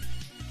it.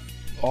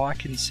 Oh, I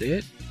can see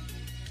it.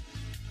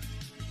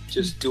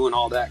 Just doing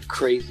all that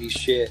crazy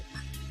shit.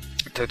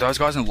 Dude, those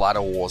guys in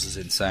Ladder Wars is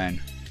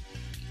insane.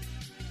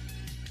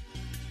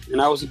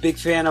 And I was a big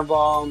fan of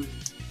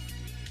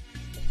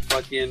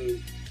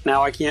fucking.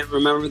 Now I can't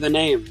remember the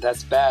name.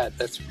 That's bad.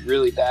 That's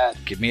really bad.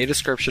 Give me a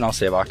description. I'll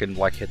see if I can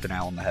hit the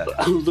nail on the head.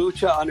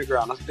 Lucha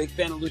Underground. I was a big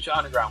fan of Lucha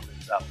Underground when it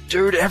was out.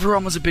 Dude,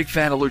 everyone was a big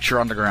fan of Lucha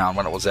Underground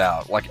when it was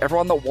out.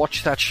 Everyone that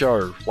watched that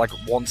show,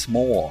 wants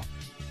more.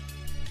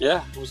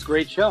 Yeah, it was a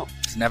great show.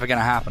 It's never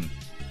gonna happen.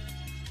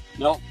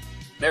 Nope,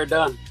 they're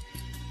done.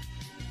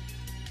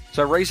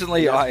 So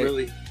recently, I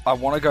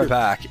want to go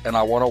back and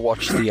I want to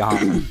watch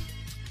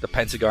the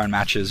Pentagon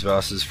matches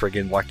versus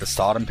friggin' the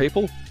Stardom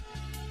people.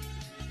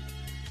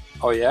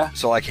 Oh yeah.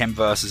 So him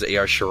versus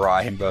Io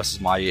Shirai, him versus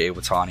Mayu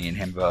Iwatani, and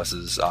him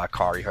versus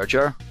Kairi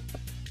Hojo,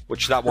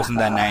 which that wasn't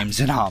their names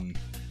in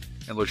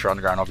Lucha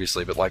Underground,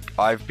 obviously. But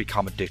I've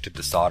become addicted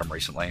to Stardom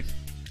recently.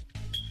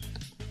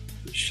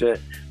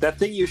 Shit, that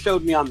thing you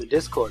showed me on the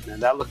Discord,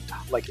 man, that looked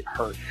like it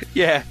hurt.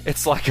 Yeah,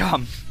 it's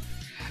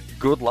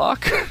good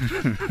luck.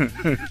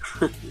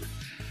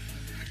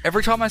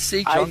 Every time I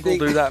see Jungle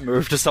do that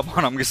move to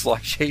someone, I'm just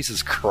like,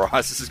 Jesus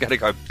Christ, this is going to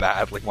go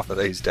badly one of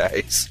these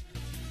days.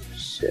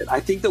 Shit, I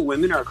think the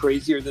women are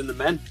crazier than the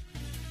men.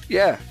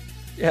 Yeah,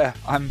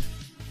 I'm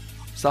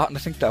starting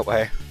to think that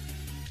way.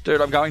 Dude,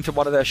 I'm going to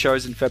one of their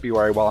shows in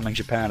February while I'm in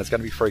Japan. It's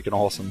going to be freaking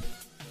awesome.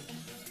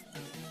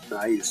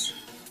 Nice.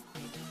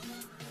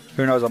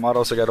 Who knows, I might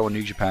also go to a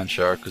New Japan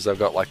show, because they've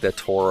got their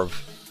tour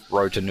of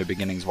Road to New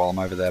Beginnings while I'm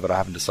over there, but I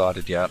haven't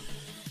decided yet.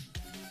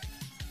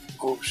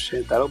 Oh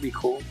shit, that'll be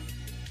cool.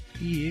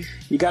 Yeah.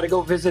 You gotta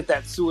go visit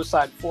that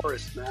Suicide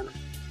Forest, man.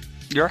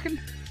 You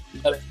reckon?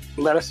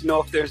 Let us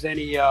know if there's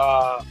any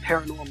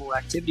paranormal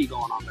activity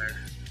going on there.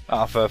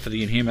 For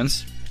the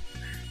Inhumans?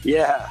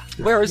 Yeah.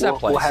 Where is that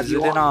place? Is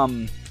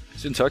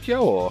it in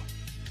Tokyo, or?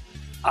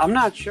 I'm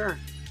not sure.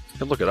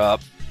 Could look it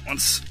up.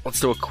 Let's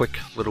do a quick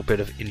little bit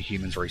of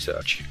Inhumans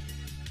research.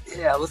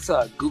 Yeah, let's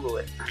Google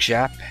it.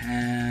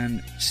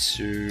 Japan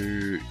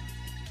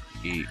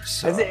I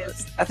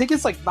think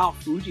it's Mount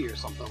Fuji or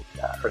something like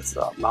that. Or it's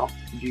Mount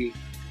Fuji.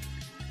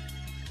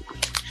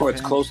 Or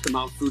it's close to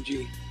Mount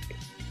Fuji.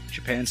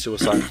 Japan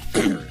Suicide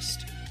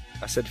Forest.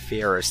 I said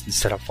fairest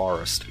instead of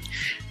forest.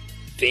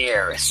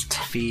 Fairest.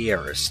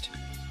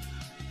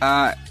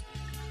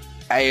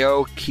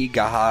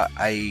 Aokigahara?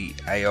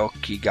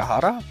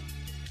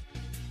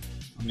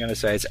 I'm going to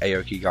say it's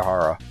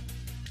Aokigahara.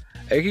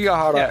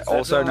 Aokigahara,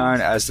 also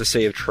known as the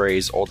Sea of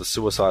Trees or the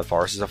Suicide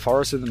Forest, is a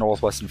forest in the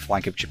northwestern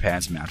flank of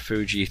Japan's Mount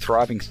Fuji,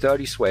 thriving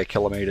 30 square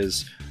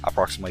kilometers,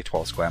 approximately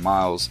 12 square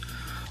miles,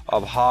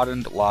 of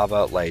hardened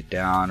lava laid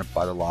down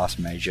by the last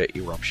major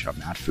eruption of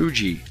Mount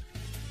Fuji.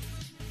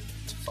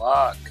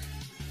 Fuck.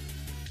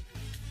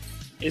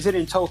 Is it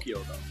in Tokyo,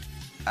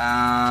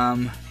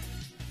 though?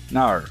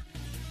 No.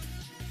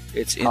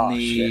 It's in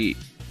the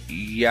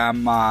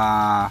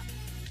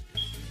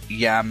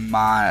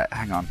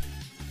hang on.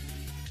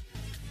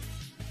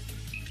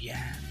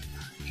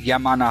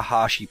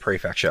 Yamanahashi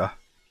Prefecture.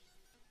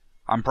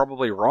 I'm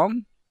probably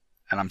wrong,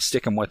 and I'm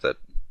sticking with it.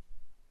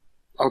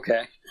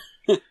 Okay.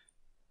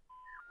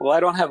 Well,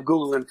 I don't have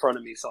Google in front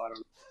of me, so I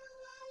don't...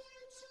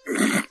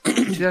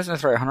 In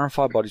 2003,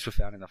 105 bodies were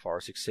found in the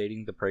forest,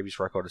 exceeding the previous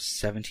record of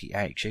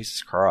 78.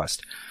 Jesus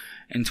Christ.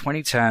 In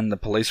 2010, the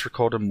police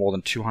recorded more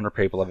than 200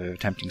 people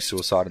attempting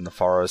suicide in the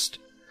forest,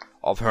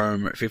 of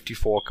whom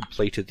 54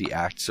 completed the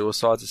act.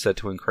 Suicides are said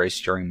to increase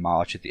during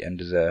March at the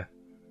end of the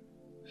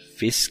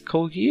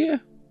fiscal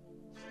year?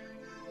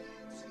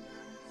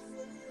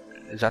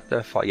 Is that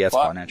the... yeah, it's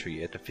financial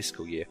year, the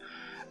fiscal year.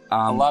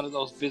 A lot of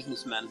those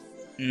businessmen.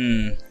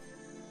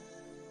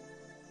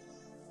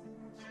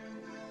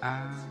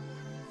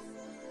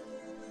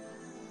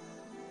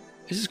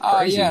 This is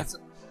crazy. Yeah, it's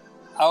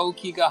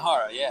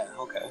Aokigahara, yeah,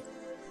 okay.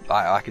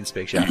 I can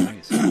speak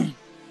Japanese.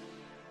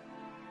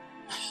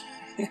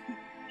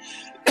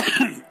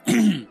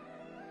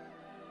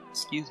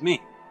 Excuse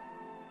me.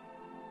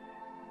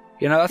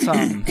 You know, that's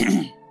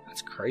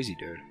that's crazy,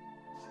 dude.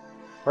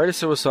 Rate of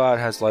suicide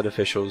has led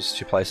officials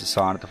to place a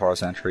sign at the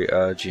forest entry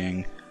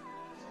urging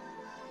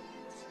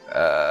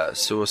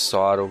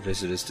suicidal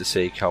visitors to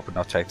seek help and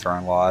not take their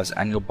own lives.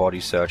 Annual body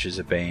searches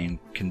are being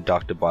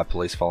conducted by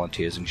police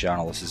volunteers and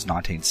journalists since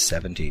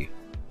 1970.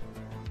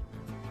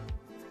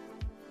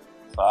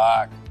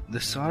 Fuck. The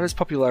site's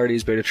popularity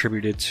has been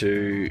attributed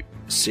to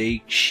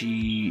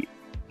Seiichi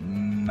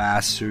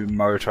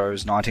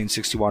Matsumoto's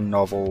 1961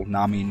 novel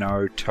Nami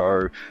no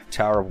To,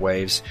 Tower of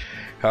Waves.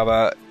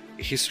 However,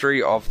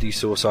 history of the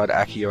suicide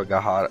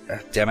Akigahara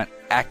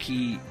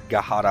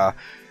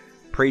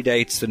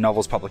predates the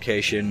novel's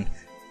publication,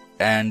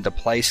 and the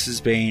place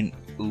has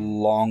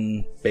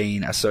long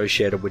been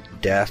associated with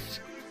death.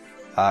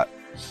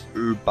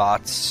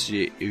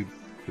 Ubatsu,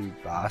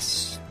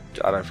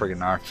 I don't freaking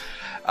know.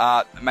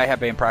 May have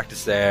been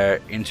practiced there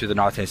into the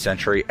 19th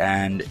century,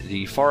 and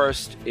the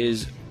forest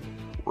is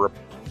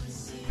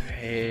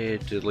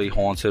repeatedly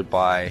haunted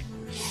by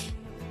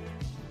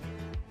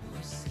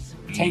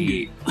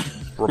Tengi.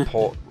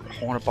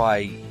 Haunted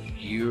by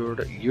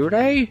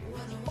Yurei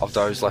of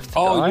those left to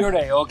die. Oh,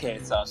 Yurei, okay,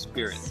 it's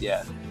spirits,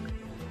 yeah.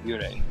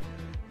 Yurei.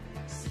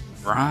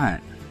 Right.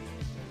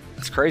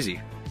 That's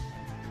crazy.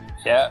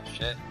 Yeah,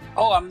 shit.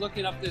 Oh, I'm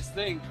looking up this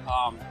thing.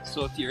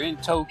 So if you're in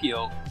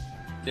Tokyo,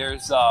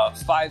 there's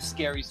 5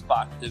 scary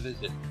spots to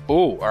visit.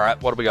 Oh, all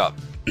right. What do we got?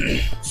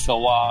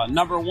 So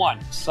number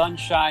 1,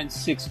 Sunshine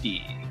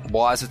 60.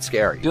 Why is it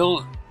scary?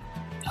 Build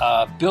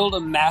a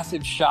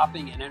massive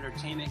shopping and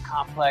entertainment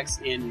complex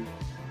in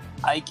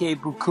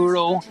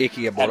Ikebukuro.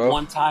 Ikebukuro. At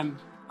one time,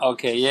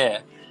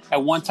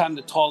 at one time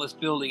the tallest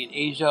building in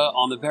Asia,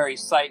 on the very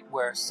site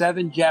where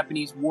 7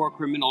 Japanese war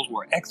criminals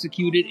were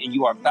executed, and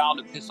you are bound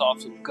to piss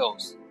off some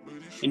ghosts.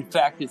 In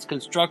fact, its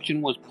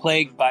construction was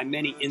plagued by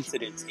many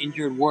incidents,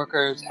 injured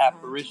workers,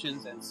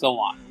 apparitions, and so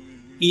on.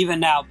 Even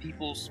now,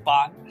 people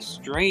spot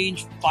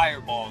strange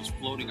fireballs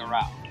floating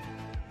around.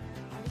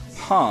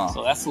 Huh.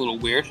 So that's a little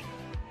weird.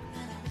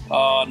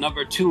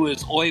 Number 2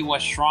 is Oiwa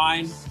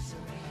Shrine,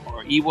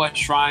 or Iwa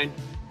Shrine,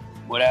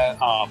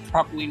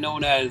 properly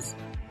known as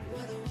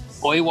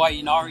Oiwa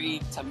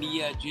Inari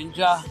Tamiya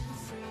Jinja.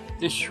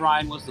 This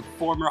shrine was the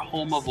former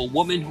home of a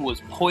woman who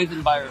was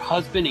poisoned by her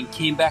husband and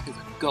came back as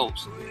a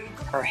ghost,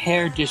 her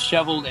hair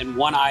disheveled and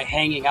one eye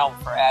hanging out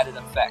for added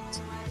effect.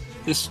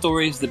 This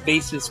story is the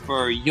basis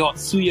for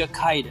Yotsuya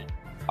Kaiden,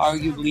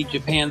 arguably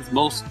Japan's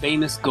most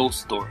famous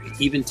ghost story.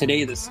 Even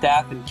today, the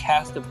staff and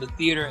cast of the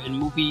theater and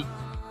movie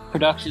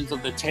productions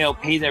of the tale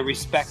pay their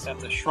respects at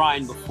the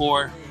shrine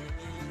before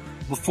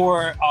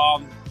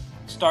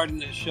starting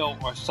the show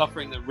or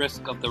suffering the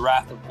risk of the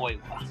wrath of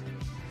Oiwa.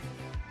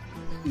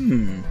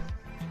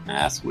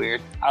 That's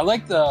weird. I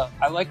like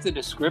the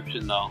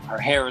description though. Her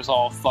hair is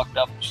all fucked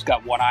up. She's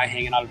got one eye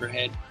hanging out of her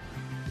head.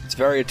 It's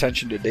very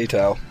attention to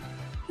detail.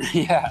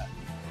 Yeah.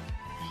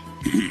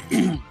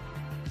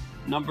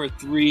 Number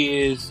 3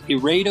 is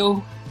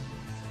Iredo.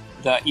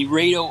 The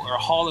Iredo, or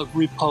Hall of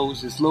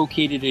Repose, is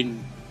located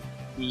in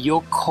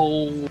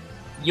Yokoamicho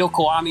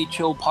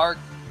Park,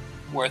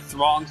 where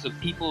throngs of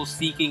people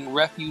seeking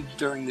refuge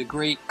during the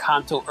Great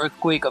Kanto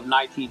earthquake of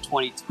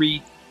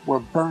 1923 were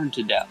burned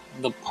to death.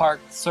 The park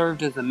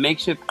served as a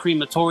makeshift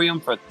crematorium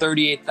for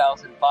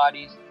 38,000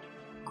 bodies.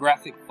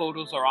 Graphic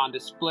photos are on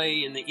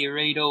display in the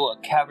Iredo, a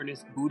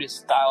cavernous Buddhist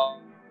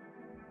style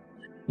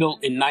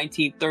built in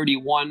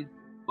 1931,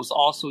 was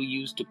also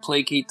used to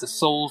placate the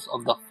souls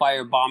of the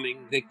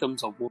firebombing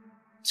victims of World War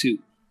II.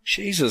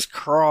 Jesus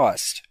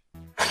Christ.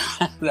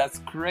 That's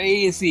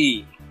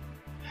crazy.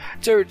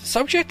 Dude,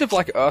 subject of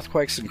like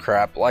earthquakes and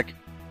crap, like,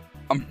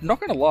 I'm not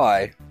gonna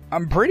lie,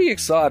 I'm pretty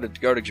excited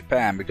to go to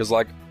Japan because,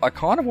 like, I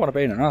kind of want to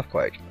be in an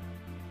earthquake.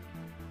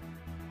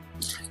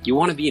 You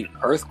want to be in an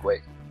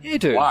earthquake? Yeah,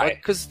 dude. Why?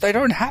 Because they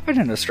don't happen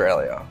in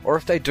Australia. Or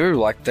if they do,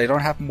 like, they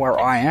don't happen where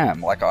I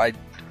am. Like, I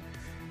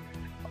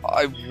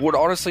would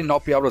honestly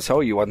not be able to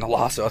tell you when the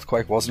last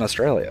earthquake was in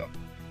Australia.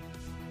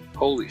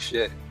 Holy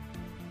shit.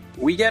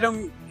 We get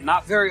them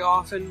not very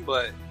often,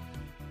 but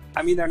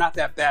I mean, they're not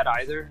that bad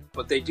either,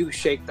 but they do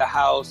shake the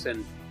house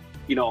and,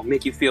 you know,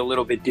 make you feel a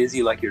little bit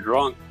dizzy like you're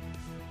drunk.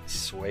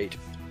 Sweet.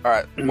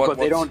 Alright. But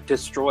they don't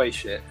destroy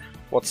shit.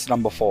 What's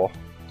number 4?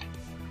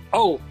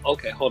 Oh,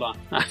 okay, hold on.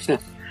 I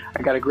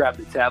gotta grab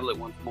the tablet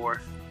once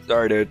more.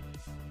 Sorry, dude.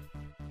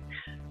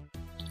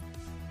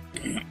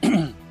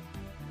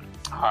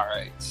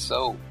 Alright,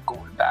 so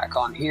going back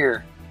on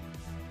here.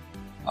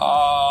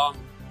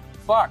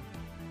 Fuck.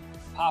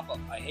 Pop-up.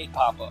 I hate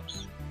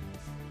pop-ups.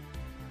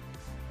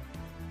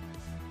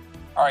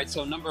 Alright,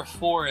 so number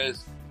 4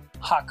 is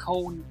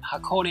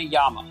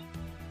Hakoneyama.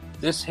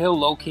 This hill,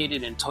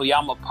 located in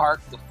Toyama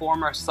Park, the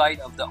former site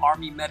of the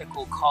Army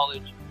Medical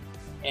College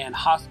and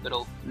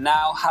Hospital,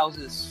 now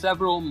houses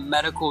several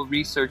medical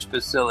research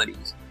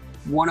facilities,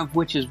 one of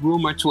which is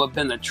rumored to have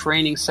been the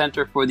training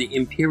center for the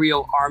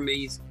Imperial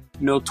Army's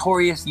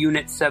notorious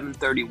Unit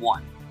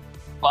 731.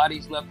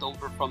 Bodies left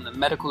over from the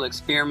medical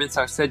experiments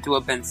are said to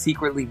have been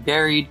secretly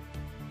buried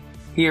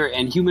here,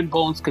 and human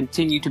bones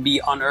continue to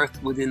be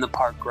unearthed within the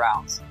park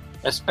grounds.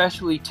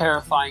 Especially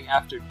terrifying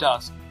after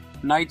dusk,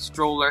 night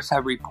strollers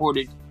have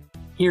reported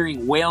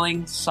hearing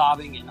wailing,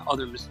 sobbing, and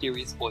other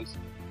mysterious voices.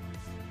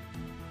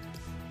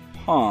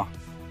 Huh.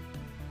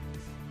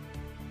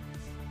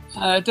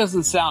 It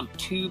doesn't sound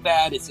too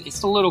bad.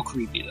 It's a little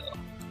creepy, though.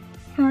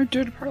 Alright,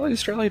 dude, apparently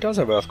Australia does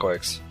have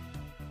earthquakes.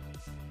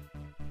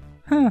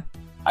 Huh.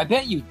 I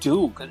bet you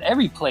do, because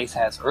every place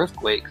has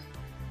earthquakes.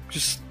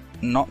 Just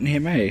not near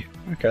me.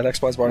 Okay, that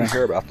explains why I don't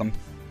hear about them.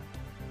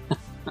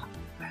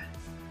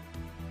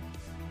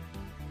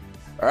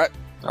 Alright.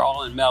 They're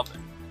all in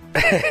Melbourne.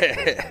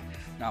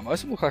 Nah, most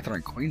of them look like they're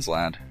in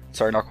Queensland.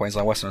 Sorry, not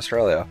Queensland, Western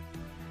Australia.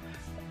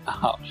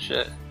 Oh,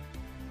 shit.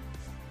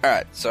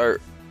 Alright, so,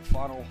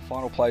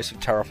 final place of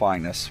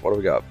terrifyingness. What do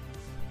we got?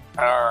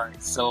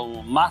 Alright,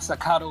 so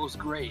Masakado's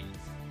Grave.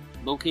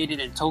 Located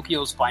in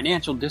Tokyo's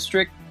financial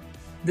district,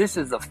 this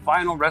is the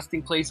final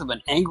resting place of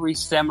an angry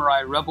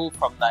samurai rebel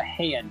from the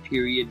Heian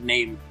period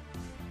named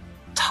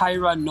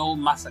Taira no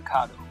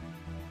Masakado.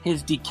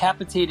 His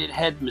decapitated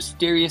head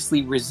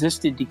mysteriously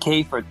resisted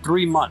decay for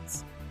 3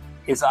 months,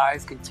 his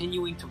eyes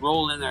continuing to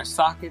roll in their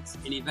sockets,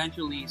 and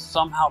eventually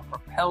somehow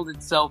propelled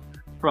itself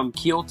from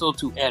Kyoto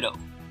to Edo.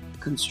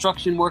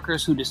 Construction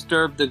workers who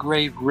disturbed the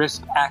grave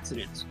risked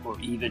accidents or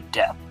even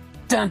death.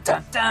 Dun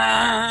dun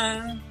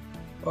dun!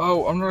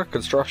 Oh, I'm not a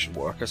construction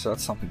worker, so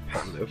that's something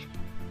positive.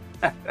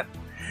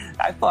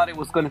 I thought it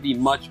was going to be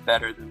much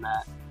better than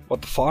that.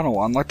 What, the final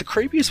one? Like, the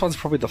creepiest one's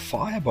probably the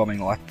firebombing,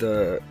 like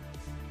the...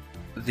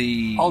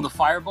 Oh, the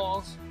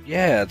fireballs?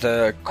 Yeah, the Or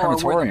where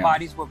the crematorium.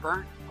 bodies were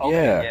burnt?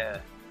 Yeah.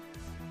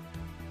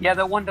 Yeah,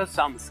 that one does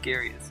sound the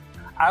scariest.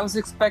 I was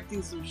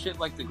expecting some shit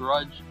like The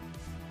Grudge.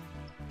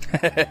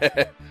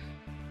 Yeah,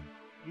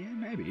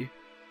 maybe.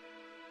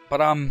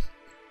 But,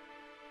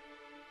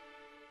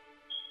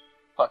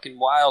 Fucking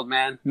wild,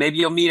 man. Maybe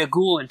you'll meet a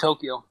ghoul in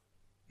Tokyo.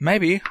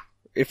 maybe.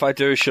 If I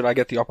do, should I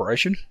get the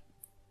operation?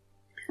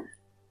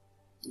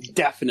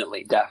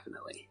 Definitely.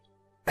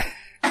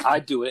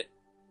 I'd do it.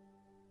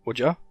 Would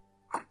you?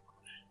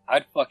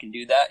 I'd fucking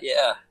do that,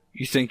 yeah.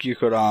 You think you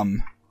could,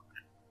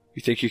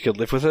 you think you could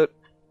live with it?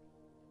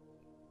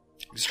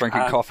 Just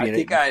drinking coffee and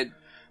eating... I'd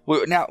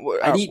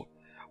eat...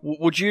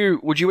 Would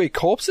you eat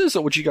corpses,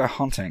 or would you go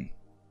hunting?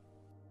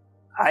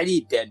 I'd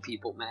eat dead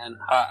people, man.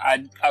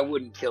 I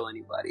wouldn't kill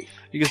anybody.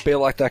 You could be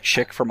like that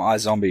chick from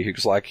iZombie who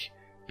just, like,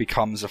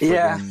 becomes a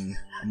friggin'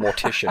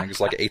 mortician and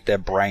just, like, eat their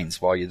brains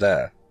while you're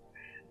there.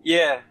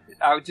 Yeah,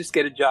 I would just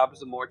get a job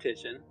as a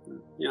mortician,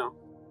 you know.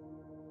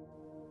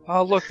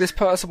 Oh, look, this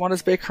person wanted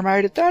to be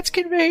cremated. That's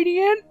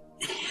convenient.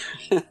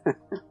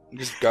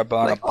 Just go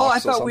burn Like, a box I or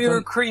thought something. we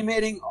were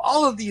cremating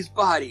all of these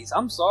bodies.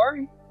 I'm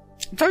sorry.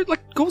 Don't,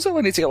 like, ghouls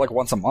only need to get, like,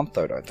 once a month,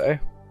 though, don't they?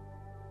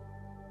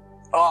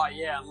 Oh,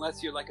 yeah,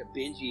 unless you're like a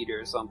binge eater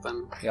or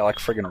something. Yeah, like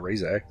friggin'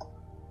 Rize.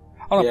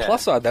 On the Yeah.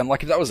 plus side, then,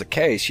 like, if that was the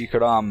case, you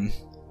could,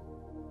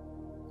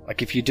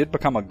 like, if you did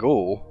become a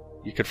ghoul,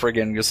 you could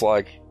friggin' just,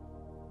 like,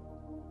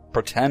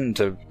 pretend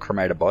to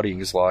cremate a body and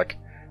just, like,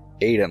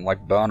 eat it and, like,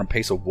 burn a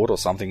piece of wood or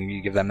something and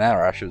you give them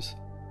their ashes.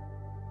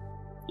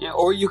 Yeah,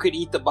 or you could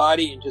eat the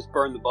body and just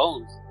burn the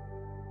bones.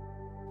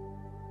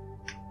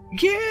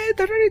 Yeah,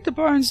 they don't eat the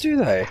bones, do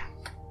they?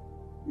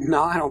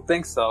 No, I don't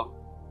think so.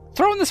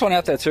 Throwing this one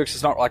out there, too, because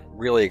it's not, like,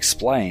 really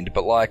explained,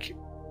 but, like,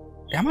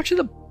 how much of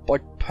the,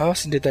 like,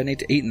 person did they need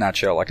to eat in that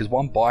show? Like, is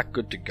one bite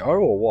good to go,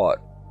 or what?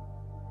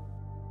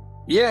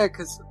 Yeah,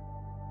 because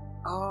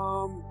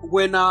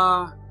when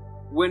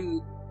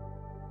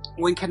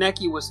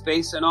Kaneki was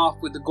facing off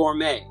with the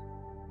gourmet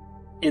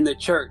in the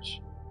church,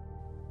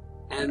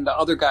 and the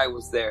other guy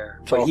was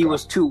there, but he Toka.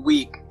 was too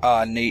weak.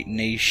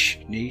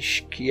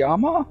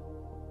 Nishikiyama?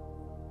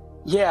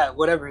 Yeah,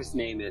 whatever his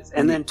name is.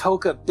 And then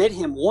Toka bit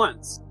him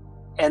once,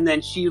 and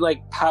then she,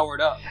 like, powered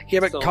up.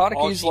 Yeah, but So all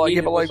Kaneki's she like, yeah,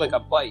 needed but was, like, a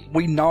bite.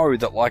 we know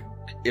that, like,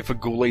 if a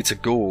ghoul eats a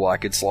ghoul,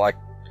 like, it's like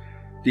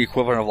the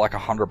equivalent of like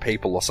 100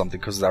 people or something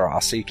because of their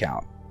RC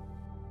count.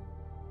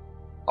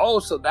 Oh,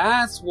 so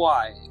that's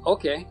why.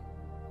 Okay.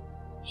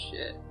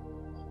 Shit.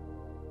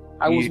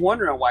 I was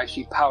wondering why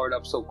she powered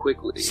up so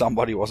quickly.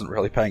 Somebody wasn't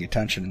really paying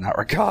attention in that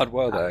regard,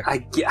 were they?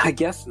 I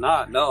guess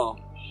not, no.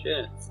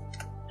 Shit.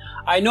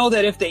 I know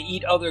that if they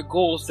eat other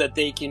ghouls that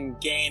they can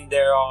gain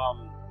their,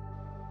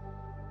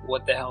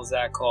 what the hell's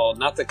that called?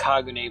 Not the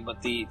Kagune,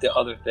 but the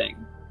other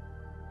thing.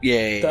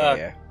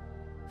 Yeah.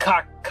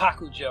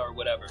 Kakuja or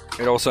whatever.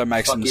 It also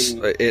makes them.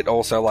 It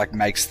also like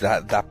makes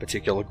that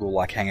particular ghoul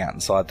like hang out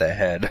inside their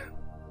head.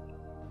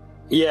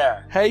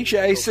 Yeah. Hey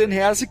Jason,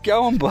 how's it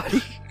going,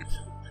 buddy?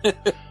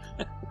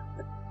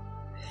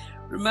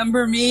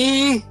 Remember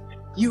me?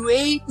 You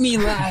ate me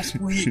last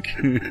week.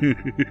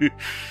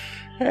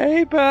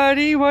 Hey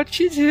buddy, what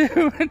you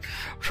doing?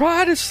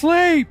 Try to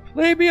sleep.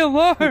 Leave me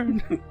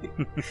alone.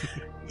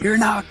 You're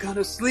not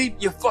gonna sleep,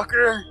 you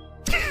fucker.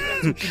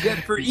 That's what you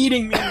get for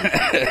eating me.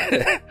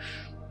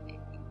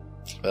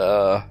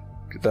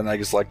 Then they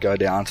just like go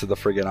down to the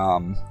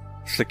friggin'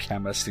 the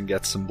chemist and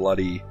get some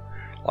bloody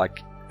like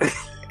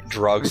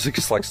drugs to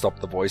just like stop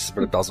the voices,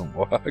 but it doesn't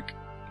work.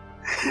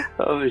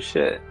 Oh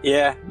shit!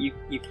 Yeah, you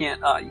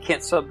can't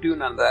subdue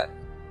none of that.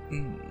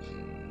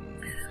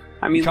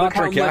 I mean, You can't look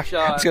how drink much.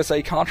 I was gonna say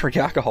you can't drink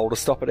alcohol to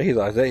stop it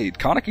either.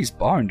 Kaneki's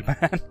boned,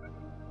 man.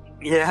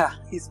 Yeah,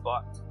 he's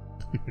fucked.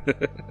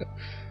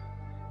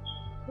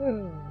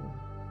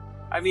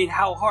 I mean,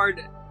 how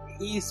hard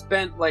he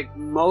spent like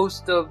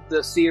most of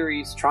the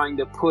series trying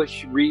to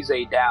push Rize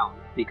down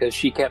because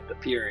she kept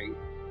appearing.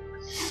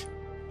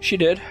 She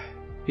did.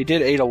 He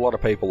did eat a lot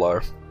of people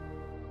though.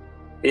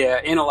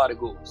 Yeah, and a lot of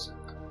ghouls.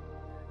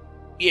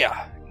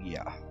 Yeah.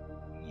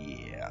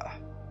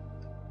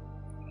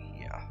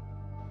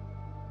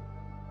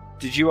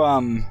 Did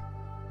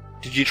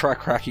you try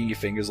cracking your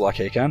fingers like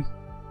he can?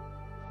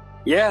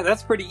 Yeah,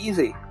 that's pretty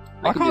easy.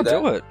 I can't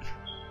do it.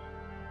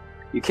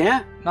 You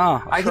can't?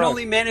 Nah, I can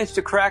only manage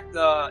to crack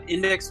the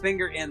index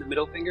finger and the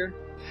middle finger.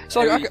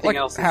 So Everything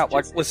else is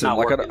just listen, not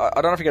like I working.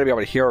 don't know if you're gonna be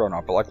able to hear it or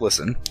not, but like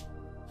listen,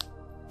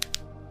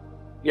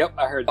 Yep,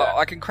 I heard that.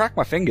 I can crack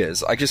my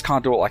fingers. I just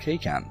can't do it like he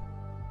can.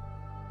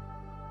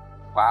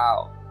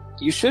 Wow.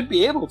 You should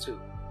be able to.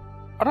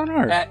 I don't know.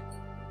 At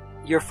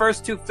your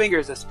first two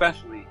fingers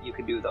especially, you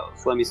can do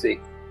those. Let me see.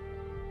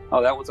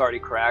 Oh, that one's already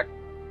cracked.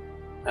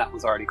 That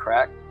one's already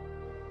cracked.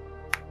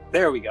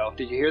 There we go.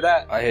 Did you hear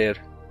that? I heard.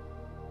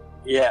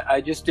 Yeah,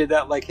 I just did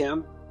that like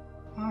him.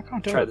 I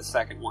can't do Try it. the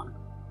second one.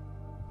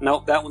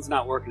 Nope, that one's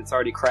not working. It's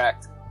already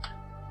cracked.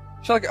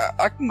 So like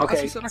I can.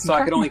 Okay,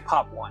 I can only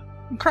pop one.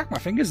 I can crack my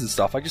fingers and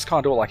stuff. I just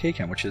can't do it like he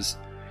can, which is.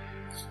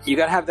 You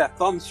gotta have that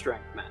thumb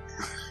strength, man.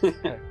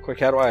 Yeah, quick,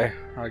 how do I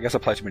guess I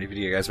play too many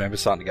video games. Maybe I'm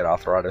starting to get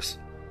arthritis.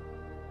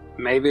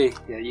 Maybe.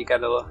 Yeah, you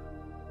got a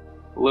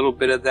little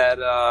bit of that.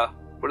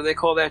 What do they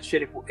call that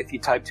shit if you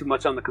type too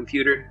much on the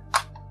computer?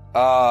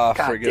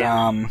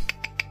 Friggin'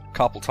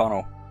 carpal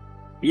tunnel.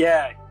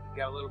 Yeah, you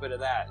got a little bit of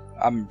that.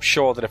 I'm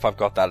sure that if I've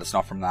got that, it's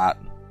not from that.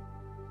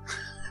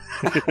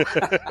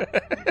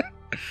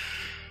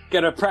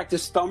 Gotta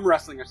practice thumb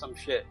wrestling or some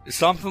shit.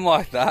 Something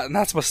like that, and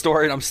that's my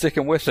story, and I'm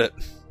sticking with it.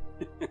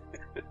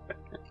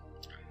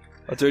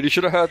 Oh, dude, you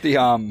should have heard the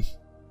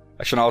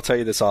Actually, no, I'll tell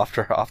you this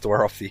after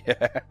we're off the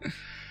air.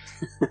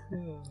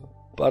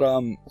 But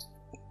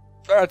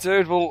alright,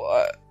 dude.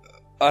 Well,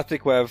 I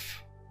think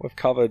we've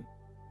covered.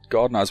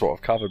 God knows what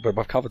we've covered, but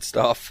we've covered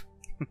stuff.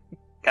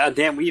 God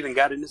damn, we even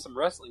got into some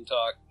wrestling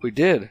talk. We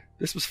did.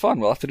 This was fun.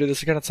 We'll have to do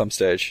this again at some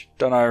stage.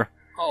 Don't know.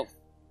 Oh,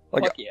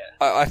 like, fuck yeah.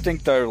 I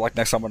think though, like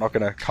next time we're not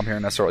going to come here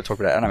and necessarily talk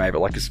about anime,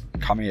 but like just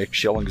come here,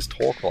 chill, and just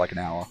talk for like an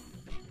hour.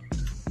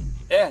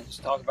 Yeah,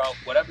 just talk about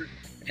whatever.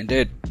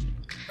 Indeed.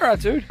 Alright,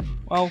 dude.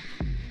 Well,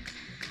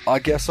 I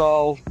guess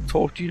I'll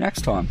talk to you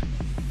next time.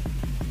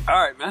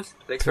 Alright, man.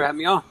 Thanks for having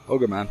me on. Oh,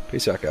 good, man.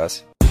 Peace out,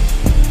 guys.